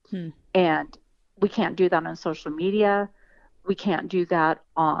it. And we can't do that on social media. We can't do that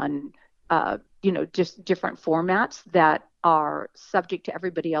on, you know, just different formats that are subject to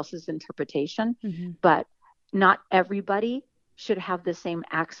everybody else's interpretation. But not everybody should have the same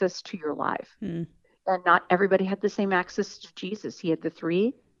access to your life. And not everybody had the same access to Jesus. He had the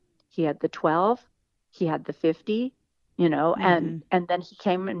 3, he had the 12, he had the 50, you know, and then he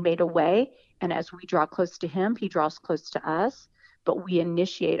came and made a way. And as we draw close to him, he draws close to us, but we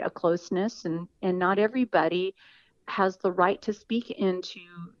initiate a closeness, and not everybody has the right to speak into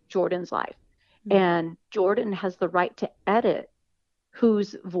Jordan's life. And Jordan has the right to edit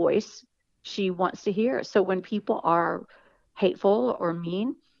whose voice she wants to hear. So when people are hateful or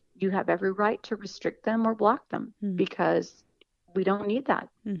mean, you have every right to restrict them or block them, because we don't need that.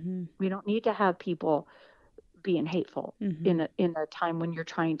 We don't need to have people being hateful in a time when you're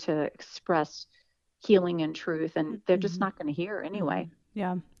trying to express healing and truth, and they're just not going to hear anyway.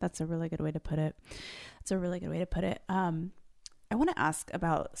 Yeah, that's a really good way to put it. I want to ask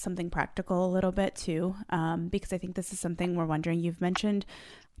about something practical a little bit too, because I think this is something we're wondering. You've mentioned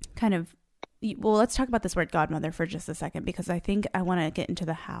kind of, well, let's talk about this word godmother for just a second, because I think I want to get into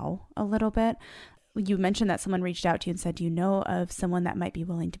the how a little bit. You mentioned that someone reached out to you and said, you know of someone that might be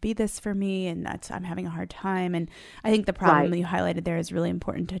willing to be this for me, and I'm having a hard time. And I think the problem that you highlighted there is really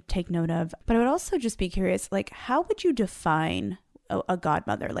important to take note of. But I would also just be curious, like, how would you define a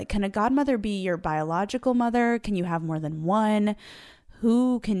godmother? Like, can a godmother be your biological mother? Can you have more than one?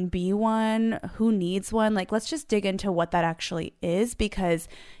 Who can be one? Who needs one? Like, let's just dig into what that actually is, because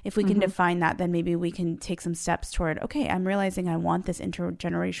if we can define that, then maybe we can take some steps toward, okay, I'm realizing I want this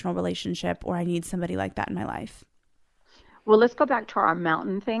intergenerational relationship, or I need somebody like that in my life. Well, let's go back to our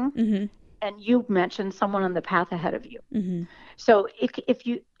mountain thing. And you mentioned someone on the path ahead of you. So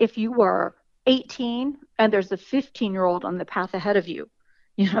if you were 18 and there's a 15-year-old on the path ahead of you,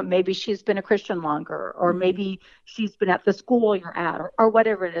 you know, maybe she's been a Christian longer, or maybe she's been at the school you're at, or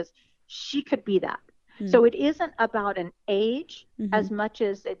whatever it is, she could be that. So it isn't about an age as much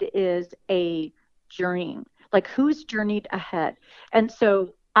as it is a journeying, like who's journeyed ahead. And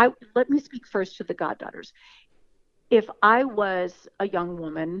so let me speak first to the goddaughters. If I was a young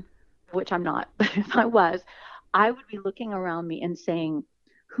woman, which I'm not, but if I was, I would be looking around me and saying,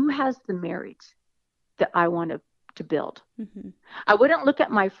 who has the marriage that I want to build? I wouldn't look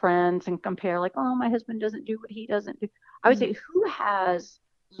at my friends and compare, like, oh, my husband doesn't do what he doesn't do. I would say, who has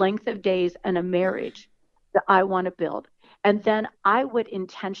length of days and a marriage that I want to build? And then I would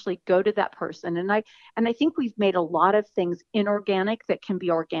intentionally go to that person. And I think we've made a lot of things inorganic that can be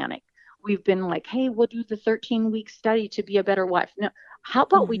organic. We've been like, hey, we'll do the 13-week study to be a better wife. No, how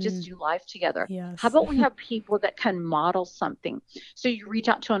about we just do life together? How about we have people that can model something? So you reach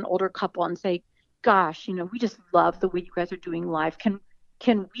out to an older couple and say, gosh, you know, we just love the way you guys are doing life. Can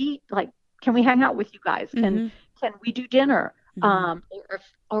we hang out with you guys? Can we do dinner?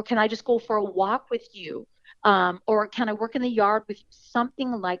 Or can I just go for a walk with you? Or can I work in the yard with you?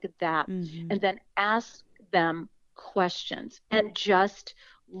 Something like that. And then ask them questions and just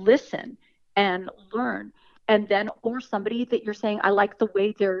listen and learn. And then, or somebody that you're saying, I like the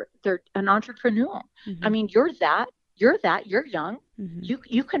way they're an entrepreneur. I mean, you're young.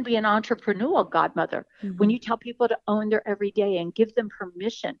 You can be an entrepreneurial godmother. When you tell people to own their everyday and give them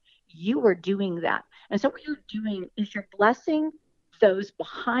permission, you are doing that. And so what you're doing is you're blessing those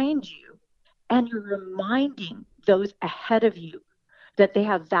behind you, and you're reminding those ahead of you that they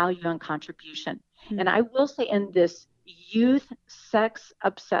have value and contribution. And I will say, in this youth,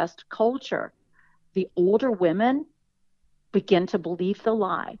 sex-obsessed culture, the older women begin to believe the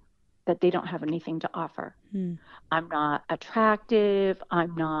lie that they don't have anything to offer. I'm not attractive.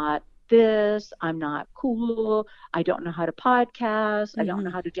 I'm not this. I'm not cool. I don't know how to podcast. I don't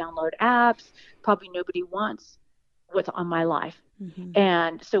know how to download apps. Probably nobody wants what's on my life.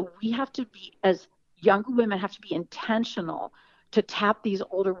 And so we have to be, as younger women, have to be intentional to tap these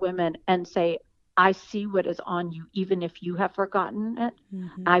older women and say, I see what is on you, even if you have forgotten it.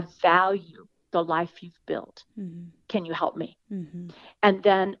 I value the life you've built. Can you help me? And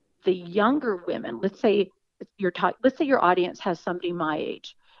then the younger women, let's say your audience has somebody my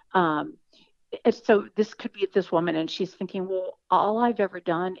age. So this could be this woman, and she's thinking, well, all I've ever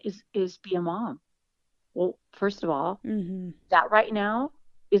done is be a mom. Well, first of all, that right now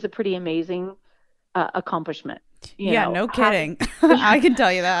is a pretty amazing accomplishment. You know, no kidding. I can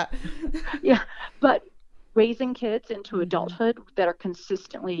tell you that. Yeah. But raising kids into adulthood that are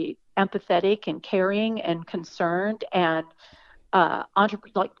consistently empathetic and caring and concerned and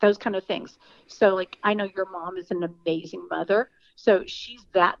like those kind of things. So like, I know your mom is an amazing mother. So she's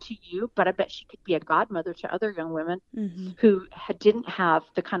that to you, but I bet she could be a godmother to other young women who didn't have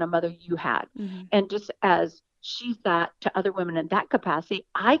the kind of mother you had. And just as she's that to other women in that capacity,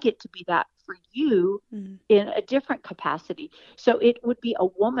 I get to be that for you in a different capacity. So it would be a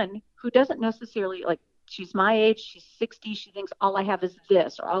woman who doesn't necessarily, like, she's my age, she's 60, she thinks all I have is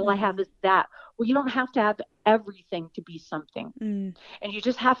this or all I have is that. Well, you don't have to have everything to be something. And you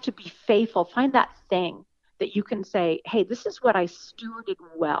just have to be faithful. Find that thing that you can say, hey, this is what I stewarded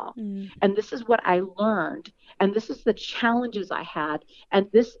well. And this is what I learned. And this is the challenges I had. And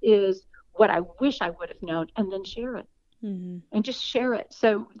this is what I wish I would have known. And then share it. And just share it.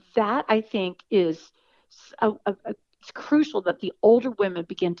 So that, I think, is it's crucial that the older women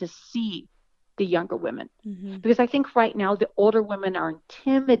begin to see the younger women. Because I think right now the older women are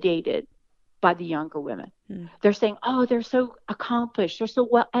intimidated by the younger women. They're saying, oh, they're so accomplished. They're so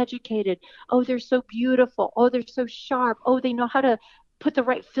well educated. Oh, they're so beautiful. Oh, they're so sharp. Oh, they know how to put the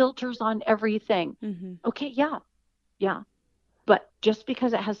right filters on everything. Okay, yeah. But just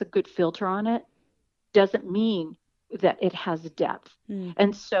because it has a good filter on it doesn't mean that it has depth.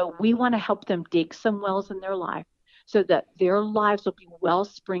 And so we want to help them dig some wells in their life so that their lives will be well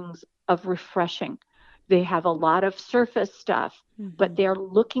springs of refreshing. They have a lot of surface stuff, but they're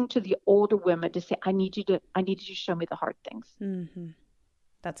looking to the older women to say, I need you to show me the hard things.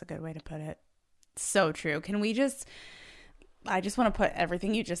 That's a good way to put it. So true. I just want to put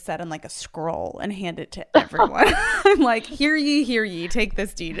everything you just said on like a scroll and hand it to everyone. I'm like, hear ye, take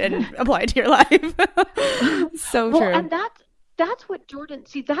this deed and apply it to your life. So true. And that's what Jordan,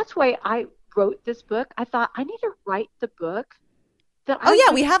 see, that's why I wrote this book. I thought I need to write the book that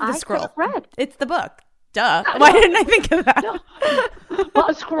we have the scroll. Read. It's the book. Duh. Why didn't I think of that? No. Well,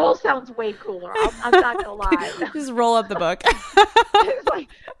 a scroll sounds way cooler. I'm not going to lie. Just roll up the book. It's like,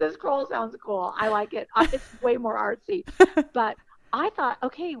 the scroll sounds cool. I like it. It's way more artsy. But I thought,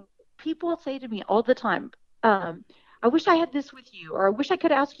 okay, people say to me all the time, I wish I had this with you, or I wish I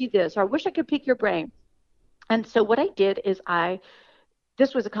could ask you this, or I wish I could pick your brain. And so what I did is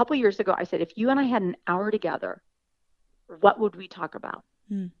this was a couple years ago, I said, if you and I had an hour together, what would we talk about?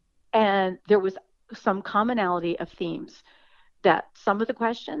 And there was some commonality of themes that some of the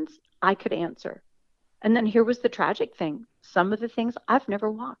questions I could answer. And then here was the tragic thing. Some of the things I've never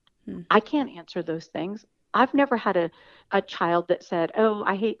walked. I can't answer those things. I've never had a child that said, oh,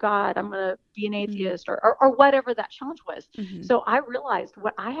 I hate God, I'm going to be an atheist, or whatever that challenge was. So I realized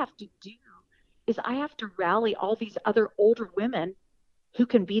what I have to do is I have to rally all these other older women who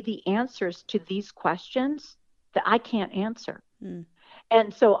can be the answers to these questions that I can't answer.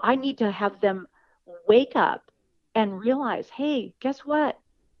 And so I need to have them wake up and realize, hey, guess what?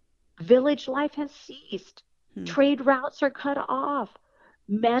 Village life has ceased. Trade routes are cut off.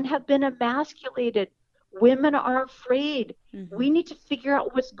 Men have been emasculated. Women are afraid. We need to figure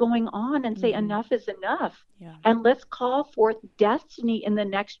out what's going on and say enough is enough. And let's call forth destiny in the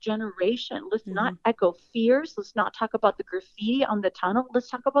next generation. Let's not echo fears. Let's not talk about the graffiti on the tunnel. Let's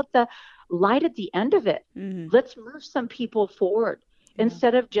talk about the light at the end of it. Let's move some people forward.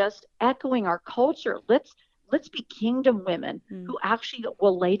 Instead of just echoing our culture, let's be kingdom women who actually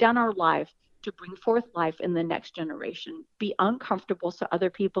will lay down our life to bring forth life in the next generation. Be uncomfortable so other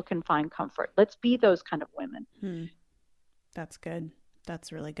people can find comfort. Let's be those kind of women. That's good.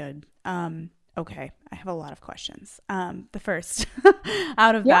 That's really good. Okay, I have a lot of questions. The first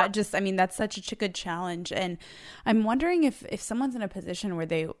out of that, that's such a good challenge, and I'm wondering if someone's in a position where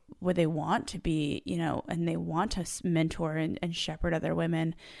they want to be, and they want to mentor and shepherd other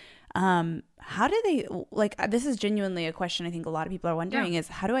women. How do they, this is genuinely a question I think a lot of people are wondering is,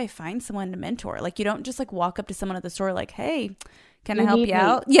 how do I find someone to mentor? Like, you don't just walk up to someone at the store like, hey, Can I help you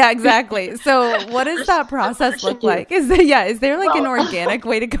out? Yeah, exactly. So what does that process look like? Is there like an organic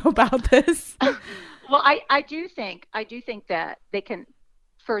way to go about this? Well, I do think that they can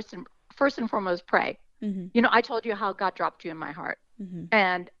first and foremost pray. Mm-hmm. I told you how God dropped you in my heart. Mm-hmm.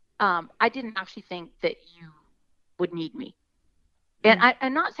 And I didn't actually think that you would need me. And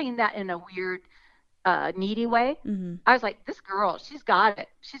I'm not saying that in a weird, needy way. Mm-hmm. I was like, this girl, she's got it.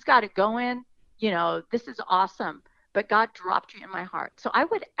 She's got it going. This is awesome. But God dropped you in my heart. So I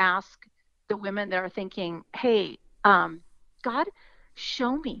would ask the women that are thinking, hey, God,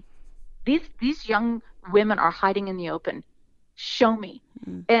 show me. These young women are hiding in the open. Show me.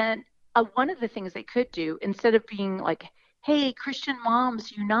 Mm-hmm. And one of the things they could do, instead of being like, hey, Christian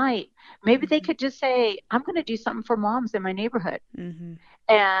moms unite, maybe they could just say, I'm going to do something for moms in my neighborhood. Mm-hmm.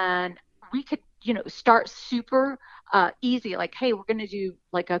 And we could, start super easy, like, hey, we're going to do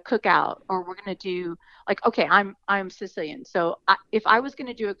like a cookout, or we're going to do like, okay, I'm Sicilian. So if I was going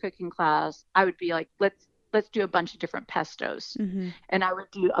to do a cooking class, I would be like, let's do a bunch of different pestos. Mm-hmm. And I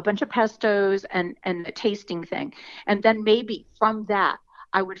would do a bunch of pestos and a tasting thing. And then maybe from that,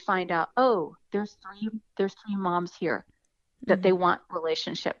 I would find out, oh, there's three moms here that mm-hmm. they want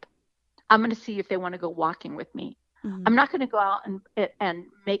relationship. I'm going to see if they want to go walking with me. Mm-hmm. I'm not going to go out and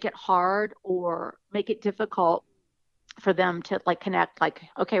make it hard or make it difficult for them to like connect. Like,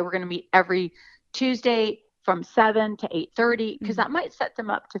 okay, we're going to meet every Tuesday from 7 to 8:30, because mm-hmm. that might set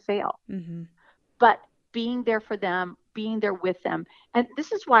them up to fail. Mm-hmm. But being there for them, being there with them. And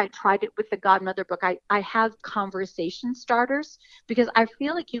this is why I tried it with the Godmother book. I have conversation starters, because I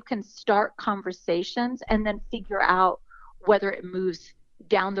feel like you can start conversations and then figure out whether it moves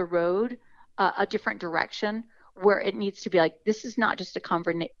down the road a different direction, where it needs to be like, this is not just a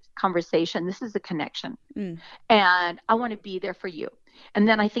conversation, this is a connection. And I want to be there for you. And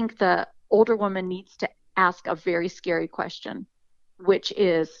then I think the older woman needs to ask a very scary question, which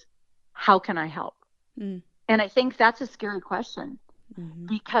is, how can I help? And I think that's a scary question, mm-hmm.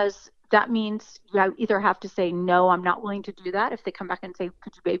 because that means you either have to say, no, I'm not willing to do that. If they come back and say,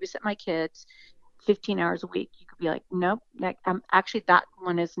 could you babysit my kids 15 hours a week? You could be like, nope, actually that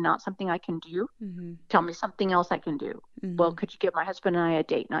one is not something I can do. Mm-hmm. Tell me something else I can do. Mm-hmm. Well, could you give my husband and I a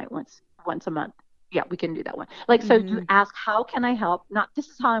date night once a month? Yeah, we can do that one. Like, so mm-hmm. you ask, how can I help? Not, this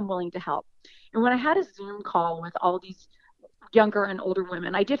is how I'm willing to help. And when I had a Zoom call with all these younger and older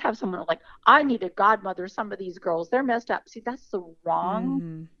women, I did have someone like, I need a godmother. Some of these girls, they're messed up. See, that's the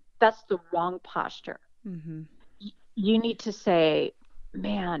wrong posture. Mm-hmm. You need to say,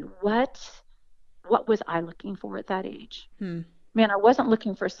 man, what was I looking for at that age? Man, I wasn't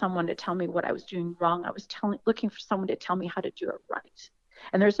looking for someone to tell me what I was doing wrong. I was looking for someone to tell me how to do it right.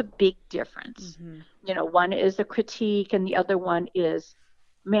 And there's a big difference. Mm-hmm. One is a critique, and the other one is,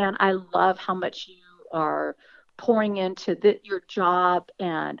 man, I love how much you are pouring into your job,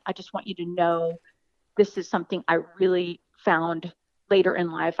 and I just want you to know this is something I really found later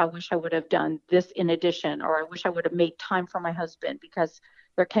in life. I wish I would have done this in addition, or I wish I would have made time for my husband, because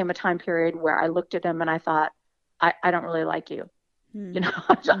there came a time period where I looked at him and I thought, I don't really like you.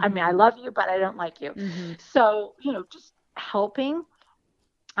 Mm-hmm. I mean, I love you, but I don't like you. Mm-hmm. So, just helping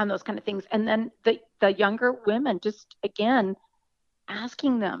on those kind of things. And then the younger women, just again,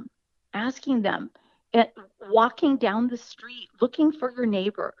 asking them, and walking down the street, looking for your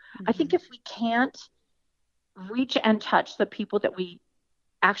neighbor. Mm-hmm. I think if we can't reach and touch the people that we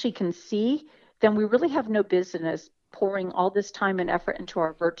actually can see, then we really have no business pouring all this time and effort into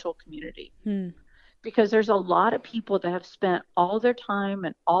our virtual community. Because there's a lot of people that have spent all their time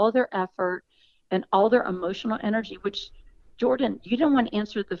and all their effort and all their emotional energy, which, Jordan, you didn't want to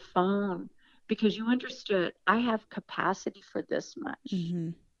answer the phone because you understood, I have capacity for this much. Mm-hmm.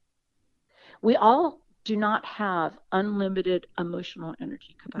 We all do not have unlimited emotional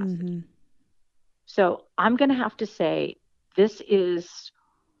energy capacity. Mm-hmm. So I'm going to have to say, this is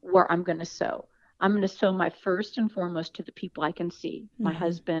where I'm going to sow. I'm going to sow my first and foremost to the people I can see, mm-hmm. my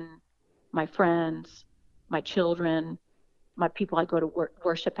husband, my friends, my children, my people I go to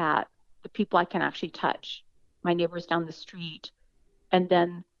worship at, the people I can actually touch, my neighbors down the street. And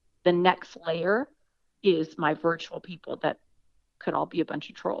then the next layer is my virtual people that could all be a bunch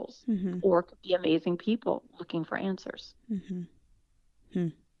of trolls, mm-hmm. or could be amazing people looking for answers. Mm-hmm.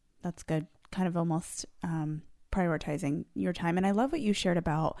 That's good. Kind of almost prioritizing your time. And I love what you shared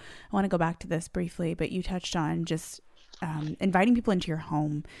about, I want to go back to this briefly, but you touched on just inviting people into your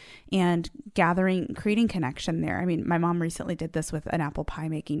home and creating connection there. I mean, my mom recently did this with an apple pie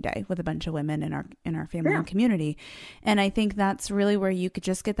making day with a bunch of women in our family and community. And I think that's really where you could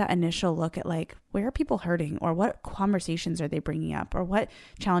just get that initial look at like, where are people hurting, or what conversations are they bringing up, or what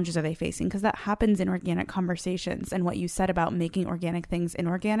challenges are they facing? Because that happens in organic conversations. And what you said about making organic things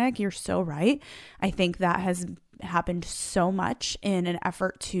inorganic, you're so right. I think that has happened so much in an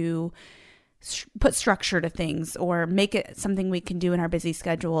effort to put structure to things or make it something we can do in our busy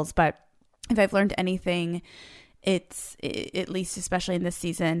schedules. But if I've learned anything, it's, at least especially in this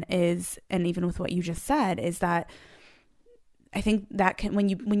season, is, and even with what you just said, is that I think that can,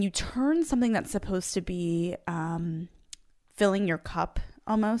 when you turn something that's supposed to be filling your cup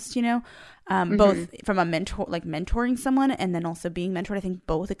almost, both from a mentor, like mentoring someone, and then also being mentored, I think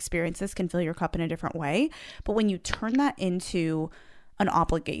both experiences can fill your cup in a different way. But when you turn that into an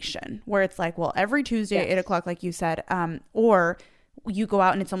obligation where it's like, well, every Tuesday at 8 o'clock, like you said, or you go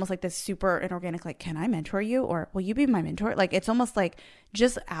out and it's almost like this super inorganic, like, can I mentor you? Or will you be my mentor? Like, it's almost like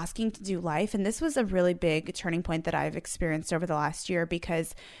just asking to do life. And this was a really big turning point that I've experienced over the last year,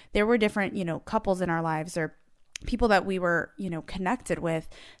 because there were different, couples in our lives or people that we were, connected with,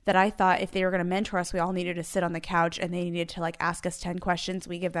 that I thought if they were going to mentor us, we all needed to sit on the couch and they needed to like ask us 10 questions.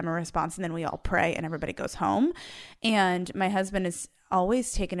 We give them a response and then we all pray and everybody goes home. And my husband is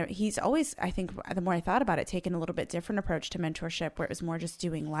always he's always, I think the more I thought about it, taken a little bit different approach to mentorship, where it was more just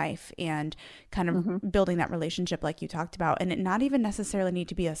doing life and kind of building that relationship like you talked about. And it not even necessarily need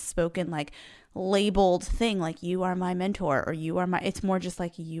to be a spoken, like labeled thing, like you are my mentor or you are it's more just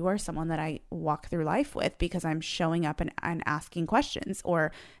like you are someone that I walk through life with, because I'm showing up and asking questions,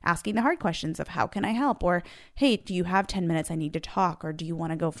 or asking the hard questions of how can I help, or hey, do you have 10 minutes? I need to talk, or do you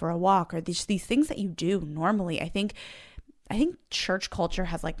want to go for a walk, or these things that you do normally. I think church culture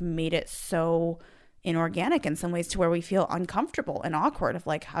has like made it so inorganic in some ways to where we feel uncomfortable and awkward of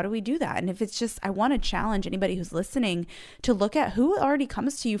like, how do we do that? And if it's just, I want to challenge anybody who's listening to look at who already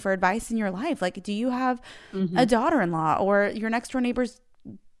comes to you for advice in your life. Like, do you have a daughter-in-law or your next door neighbor's,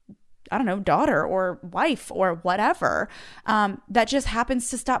 I don't know, daughter or wife or whatever, that just happens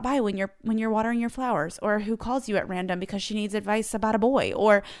to stop by when you're watering your flowers, or who calls you at random because she needs advice about a boy,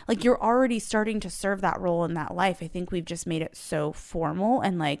 or like you're already starting to serve that role in that life. I think we've just made it so formal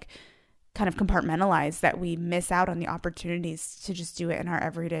and like kind of compartmentalized that we miss out on the opportunities to just do it in our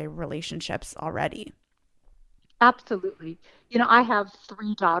everyday relationships already. Absolutely. I have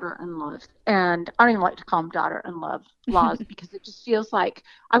 3 daughter-in-laws, and I don't even like to call them daughter-in-laws because it just feels like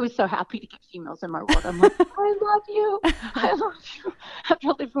I was so happy to get females in my world. I'm like, I love you. I love you. After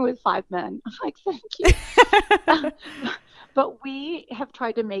living with 5 men, I'm like, thank you. But we have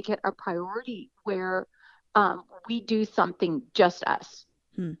tried to make it a priority where we do something just us.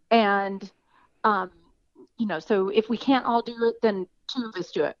 And, so if we can't all do it, then 2 of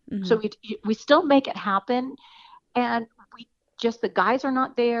us do it. So we still make it happen. And the guys are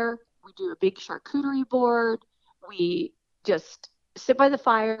not there. We do a big charcuterie board. We just sit by the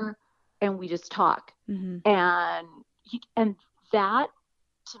fire and we just talk. And that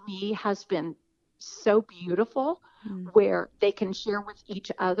to me has been so beautiful, where they can share with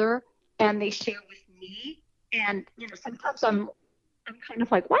each other and they share with me. And, sometimes I'm kind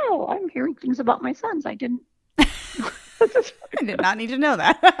of like, wow, I'm hearing things about my sons. I did not need to know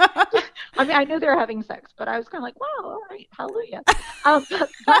that. I mean, I knew they were having sex, but I was kind of like, wow, all right, hallelujah.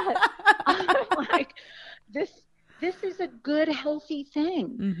 But I'm like, this is a good, healthy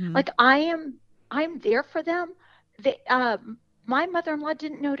thing. Like I'm there for them. My mother-in-law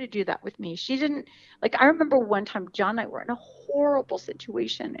didn't know to do that with me. She didn't, like, I remember one time John and I were in a horrible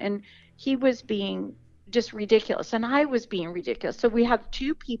situation and he was being just ridiculous and I was being ridiculous. So we have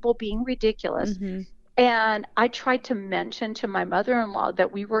 2 people being ridiculous. And I tried to mention to my mother-in-law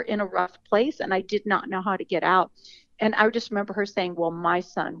that we were in a rough place and I did not know how to get out. And I just remember her saying, well, my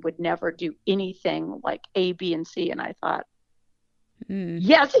son would never do anything like A, B, and C. And I thought,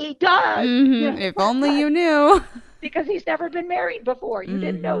 yes, he does. If only you knew. Because he's never been married before. You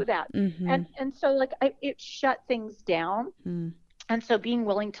didn't know that. And so like it shut things down. And so being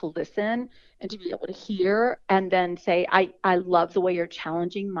willing to listen and to be able to hear and then say, I love the way you're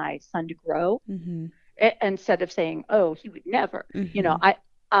challenging my son to grow. Instead of saying, oh, he would never,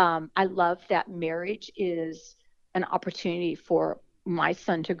 I love that marriage is an opportunity for my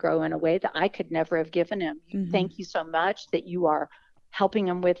son to grow in a way that I could never have given him. Thank you so much that you are helping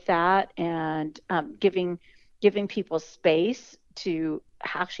him with that and giving people space to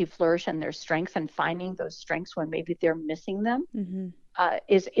actually flourish in their strengths and finding those strengths when maybe they're missing them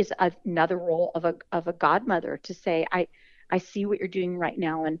is another role of a godmother to say, I see what you're doing right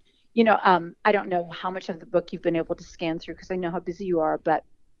now. And, I don't know how much of the book you've been able to scan through because I know how busy you are, but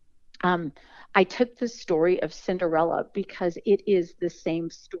I took the story of Cinderella because it is the same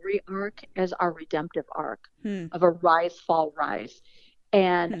story arc as our redemptive arc of a rise, fall, rise.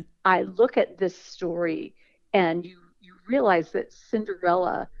 And I look at this story and you realize that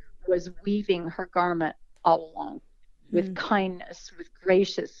Cinderella was weaving her garment all along with kindness, with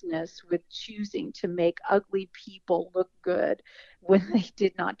graciousness, with choosing to make ugly people look good when they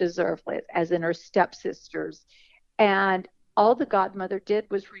did not deserve it, as in her stepsisters. And all the godmother did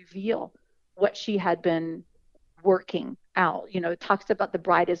was reveal what she had been working out. It talks about the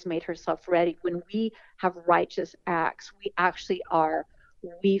bride has made herself ready. When we have righteous acts, we actually are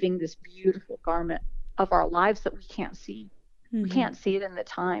weaving this beautiful garment of our lives that we can't see. We can't see it in the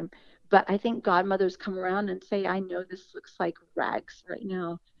time. But I think godmothers come around and say, I know this looks like rags right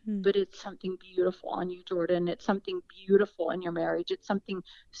now, but it's something beautiful on you, Jordan. It's something beautiful in your marriage. It's something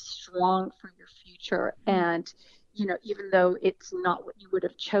strong for your future. And, even though it's not what you would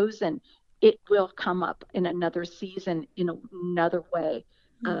have chosen, it will come up in another season in another way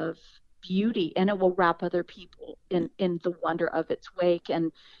of beauty, and it will wrap other people in the wonder of its wake.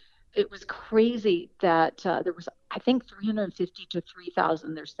 And it was crazy that there was, I think, 350 to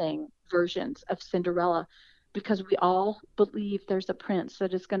 3,000, they're saying, versions of Cinderella, because we all believe there's a prince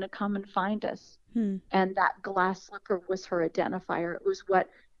that is going to come and find us. And that glass slipper was her identifier. It was what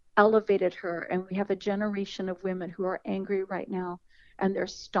elevated her. And we have a generation of women who are angry right now, and they're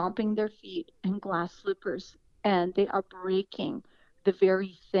stomping their feet in glass slippers, and they are breaking the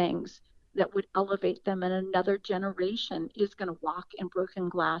very things that would elevate them. And another generation is going to walk in broken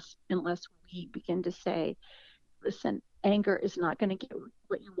glass unless we begin to say, listen, anger is not going to get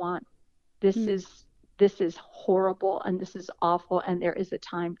what you want. This is horrible, and this is awful, and there is a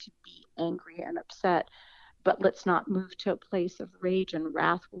time to be angry and upset, but let's not move to a place of rage and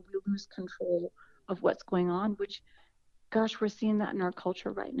wrath where we lose control of what's going on, which, gosh, we're seeing that in our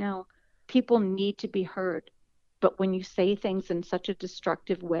culture right now. People need to be heard, but when you say things in such a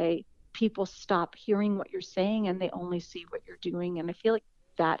destructive way, people stop hearing what you're saying and they only see what you're doing. And I feel like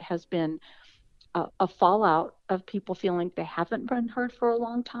that has been a fallout of people feeling they haven't been heard for a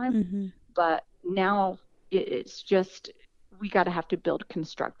long time. But now it's just, we got to have to build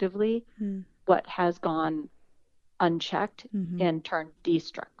constructively what has gone unchecked and turned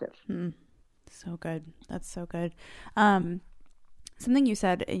destructive. So good. That's so good. Something you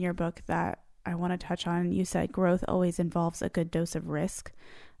said in your book that I want to touch on, you said growth always involves a good dose of risk.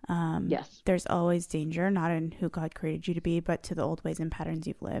 Yes. There's always danger, not in who God created you to be, but to the old ways and patterns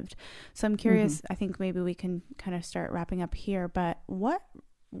you've lived. So I'm curious, I think maybe we can kind of start wrapping up here, but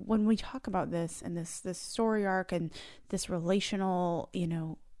when we talk about this and this story arc and this relational,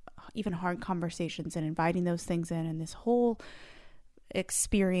 even hard conversations and inviting those things in and this whole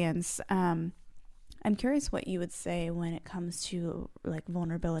experience, I'm curious what you would say when it comes to like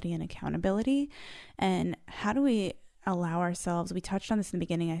vulnerability and accountability, and how do we allow ourselves, we touched on this in the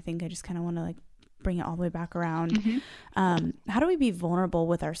beginning, I think I just kind of want to like bring it all the way back around. How do we be vulnerable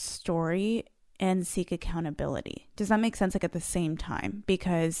with our story and seek accountability? Does that make sense? Like at the same time,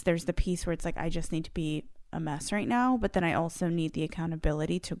 because there's the piece where it's like, I just need to be a mess right now, but then I also need the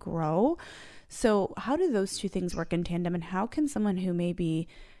accountability to grow. So how do those two things work in tandem, and how can someone who may be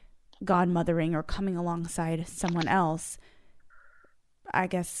godmothering or coming alongside someone else, I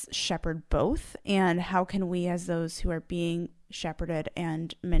guess, shepherd both? And how can we, as those who are being shepherded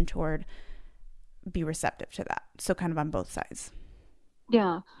and mentored, be receptive to that? So kind of on both sides.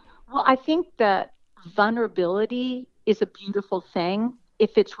 Yeah. Well, I think that vulnerability is a beautiful thing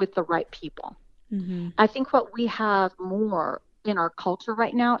if it's with the right people. I think what we have more in our culture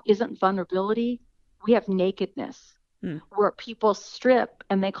right now isn't vulnerability. We have nakedness, where people strip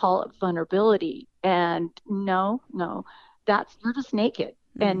and they call it vulnerability. And no, you're just naked.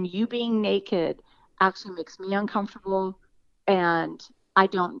 And you being naked actually makes me uncomfortable. And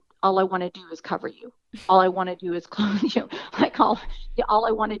all I want to do is cover you. All I want to do is clothe you. All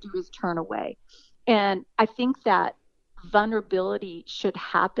I want to do is turn away. And I think that vulnerability should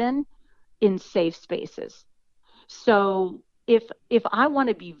happen in safe spaces. So if I want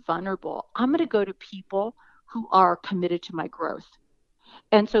to be vulnerable, I'm going to go to people who are committed to my growth.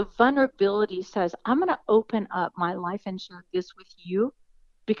 And so vulnerability says, I'm going to open up my life and share this with you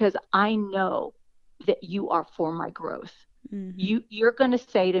because I know that you are for my growth. You're going to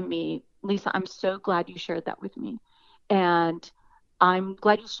say to me, Lisa, I'm so glad you shared that with me. And I'm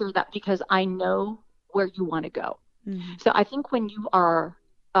glad you shared that because I know where you want to go. So I think when you are,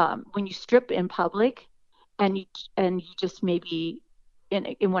 when you strip in public and you just maybe,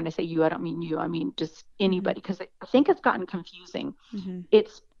 and when I say you, I don't mean you, I mean just anybody, because I think it's gotten confusing.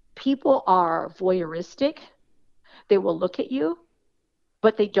 It's people are voyeuristic. They will look at you,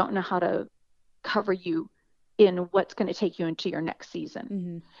 but they don't know how to cover you in what's going to take you into your next season.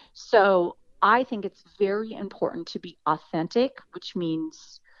 Mm-hmm. So I think it's very important to be authentic, which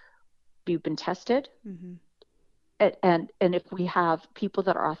means you've been tested. Mm-hmm. And if we have people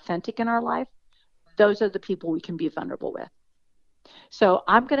that are authentic in our life, those are the people we can be vulnerable with. So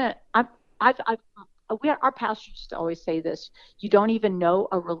our pastors used to always say this: you don't even know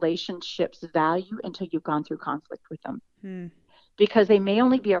a relationship's value until you've gone through conflict with them. Because they may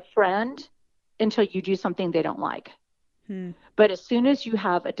only be a friend until you do something they don't like. But as soon as you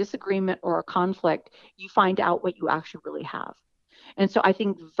have a disagreement or a conflict, you find out what you actually really have. And so I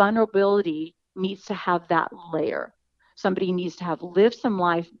think vulnerability needs to have that layer. Somebody needs to have lived some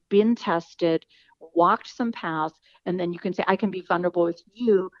life, been tested, walked some paths, and then you can say, I can be vulnerable with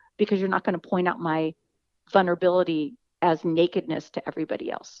you because you're not going to point out my vulnerability as nakedness to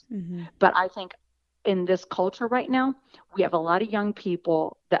everybody else. Mm-hmm. But I think in this culture right now, we have a lot of young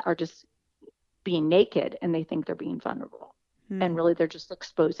people that are just being naked and they think they're being vulnerable. And really they're just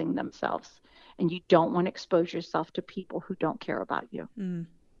exposing themselves. And you don't want to expose yourself to people who don't care about you.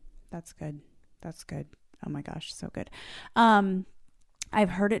 That's good. That's good. Oh my gosh, so good.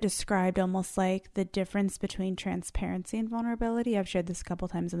 I've heard it described almost like the difference between transparency and vulnerability. I've shared this a couple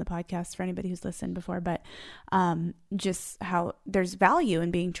times in the podcast for anybody who's listened before, but just how there's value in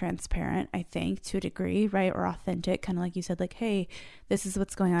being transparent, I think, to a degree, right? Or authentic, kind of like you said, like, hey, this is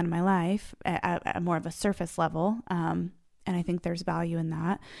what's going on in my life at more of a surface level. And I think there's value in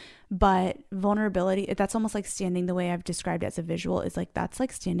that. But vulnerability, that's almost like standing, the way I've described it as a visual, is like, that's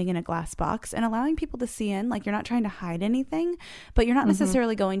like standing in a glass box and allowing people to see in. Like, you're not trying to hide anything, but you're not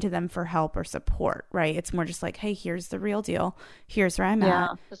necessarily going to them for help or support, right? It's more just like, hey, here's the real deal. Here's where I'm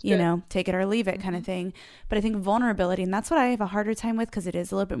at, you know, take it or leave it kind of thing. But I think vulnerability, and that's what I have a harder time with because it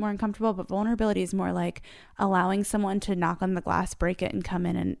is a little bit more uncomfortable, but vulnerability is more like allowing someone to knock on the glass, break it, and come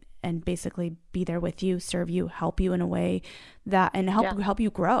in and basically be there with you, serve you, help you in a way that, and help you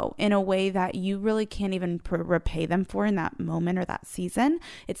grow in a way that you really can't even repay them for in that moment or that season.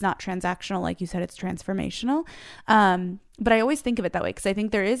 It's not transactional. Like you said, it's transformational. But I always think of it that way because I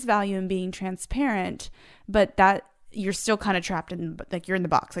think there is value in being transparent, but that you're still kind of trapped in, like, you're in the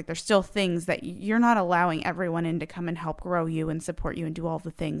box. Like, there's still things that you're not allowing everyone in to come and help grow you and support you and do all the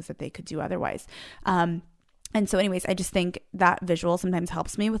things that they could do otherwise. And so anyways, I just think that visual sometimes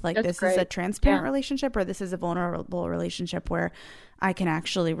helps me with like, That's this great. is a transparent relationship, or this is a vulnerable relationship where I can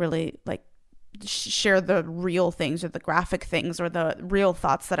actually really like share the real things or the graphic things or the real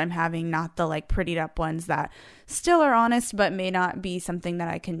thoughts that I'm having, not the like prettied up ones that still are honest, but may not be something that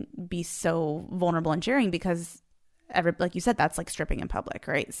I can be so vulnerable in sharing because like you said, that's like stripping in public.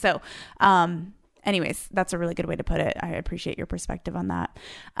 Right. So, anyways, that's a really good way to put it. I appreciate your perspective on that.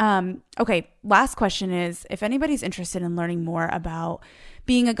 Okay, last question is, if anybody's interested in learning more about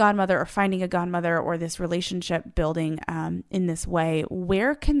being a godmother or finding a godmother or this relationship building in this way,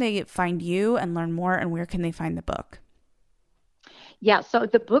 where can they find you and learn more, and where can they find the book? Yeah, so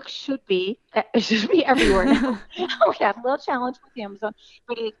the book should be everywhere now. We have a little challenge with Amazon,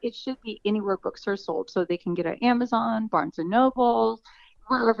 but it should be anywhere books are sold. So they can get it at Amazon, Barnes & Noble,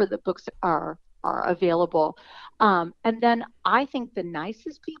 wherever the books are available. And then I think the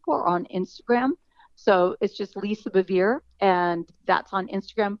nicest people are on Instagram. So it's just Lisa Bevere, and that's on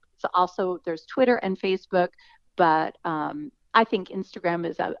Instagram. So also there's Twitter and Facebook, but I think Instagram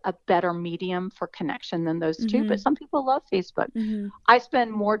is a better medium for connection than those two, but some people love Facebook. I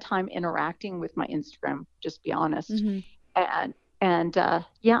spend more time interacting with my Instagram, just be honest. And so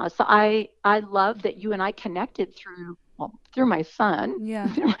I love that you and I connected through my son.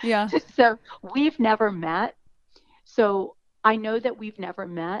 Yeah. So we've never met. So I know that we've never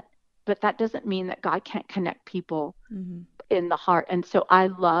met, but that doesn't mean that God can't connect people in the heart. And so I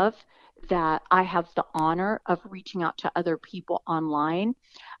love that I have the honor of reaching out to other people online.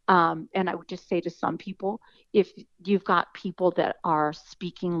 And I would just say to some people, if you've got people that are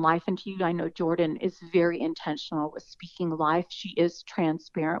speaking life into you, I know Jordan is very intentional with speaking life. She is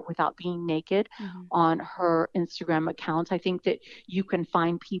transparent without being naked on her Instagram accounts. I think that you can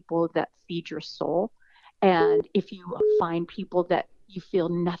find people that feed your soul. And if you find people that you feel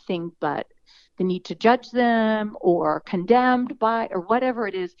nothing but the need to judge them or condemned by, or whatever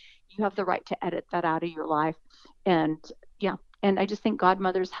it is, you have the right to edit that out of your life. And I just think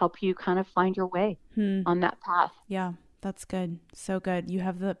godmothers help you kind of find your way on that path. Yeah, That's good. So good. You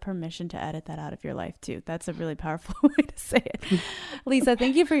have the permission to edit that out of your life too. That's a really powerful way to say it. Lisa,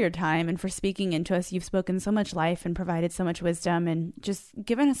 thank you for your time and for speaking into us. You've spoken so much life and provided so much wisdom and just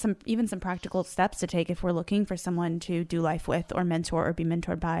given us some practical steps to take if we're looking for someone to do life with or mentor or be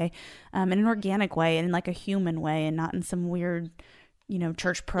mentored by in an organic way and in like a human way and not in some weird,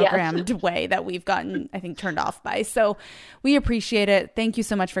 church programmed way that we've gotten, I think, turned off by. So we appreciate it. Thank you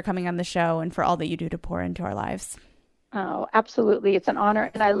so much for coming on the show and for all that you do to pour into our lives. Oh, absolutely. It's an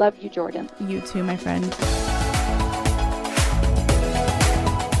honor. And I love you, Jordan. You too, my friend.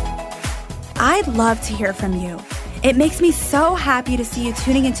 I'd love to hear from you. It makes me so happy to see you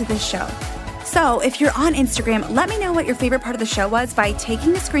tuning into this show. So if you're on Instagram, let me know what your favorite part of the show was by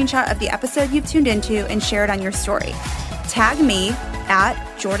taking a screenshot of the episode you've tuned into and share it on your story. Tag me at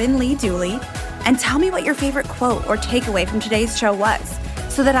Jordan Lee Dooley and tell me what your favorite quote or takeaway from today's show was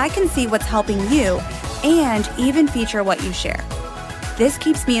so that I can see what's helping you and even feature what you share. This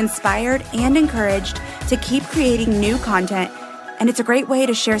keeps me inspired and encouraged to keep creating new content, and it's a great way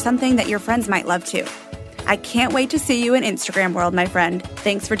to share something that your friends might love too. I can't wait to see you in Instagram world, my friend.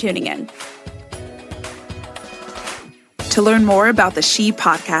 Thanks for tuning in. To learn more about the She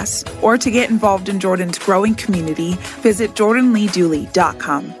Podcast or to get involved in Jordan's growing community, visit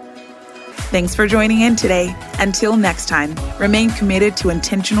jordanleedooley.com. Thanks for joining in today. Until next time, remain committed to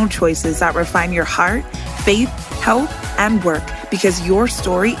intentional choices that refine your heart, faith, health, and work because your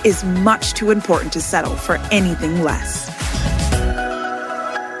story is much too important to settle for anything less.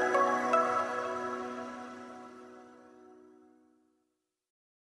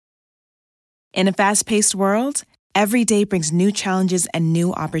 In a fast-paced world, every day brings new challenges and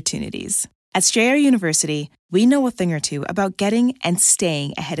new opportunities. At Strayer University, we know a thing or two about getting and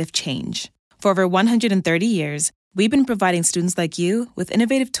staying ahead of change. For over 130 years, we've been providing students like you with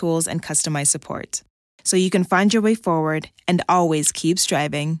innovative tools and customized support, so you can find your way forward and always keep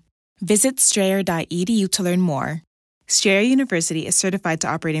striving. Visit strayer.edu to learn more. Strayer University is certified to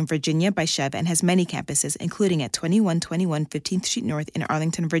operate in Virginia by Chev and has many campuses, including at 2121 15th Street North in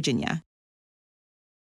Arlington, Virginia.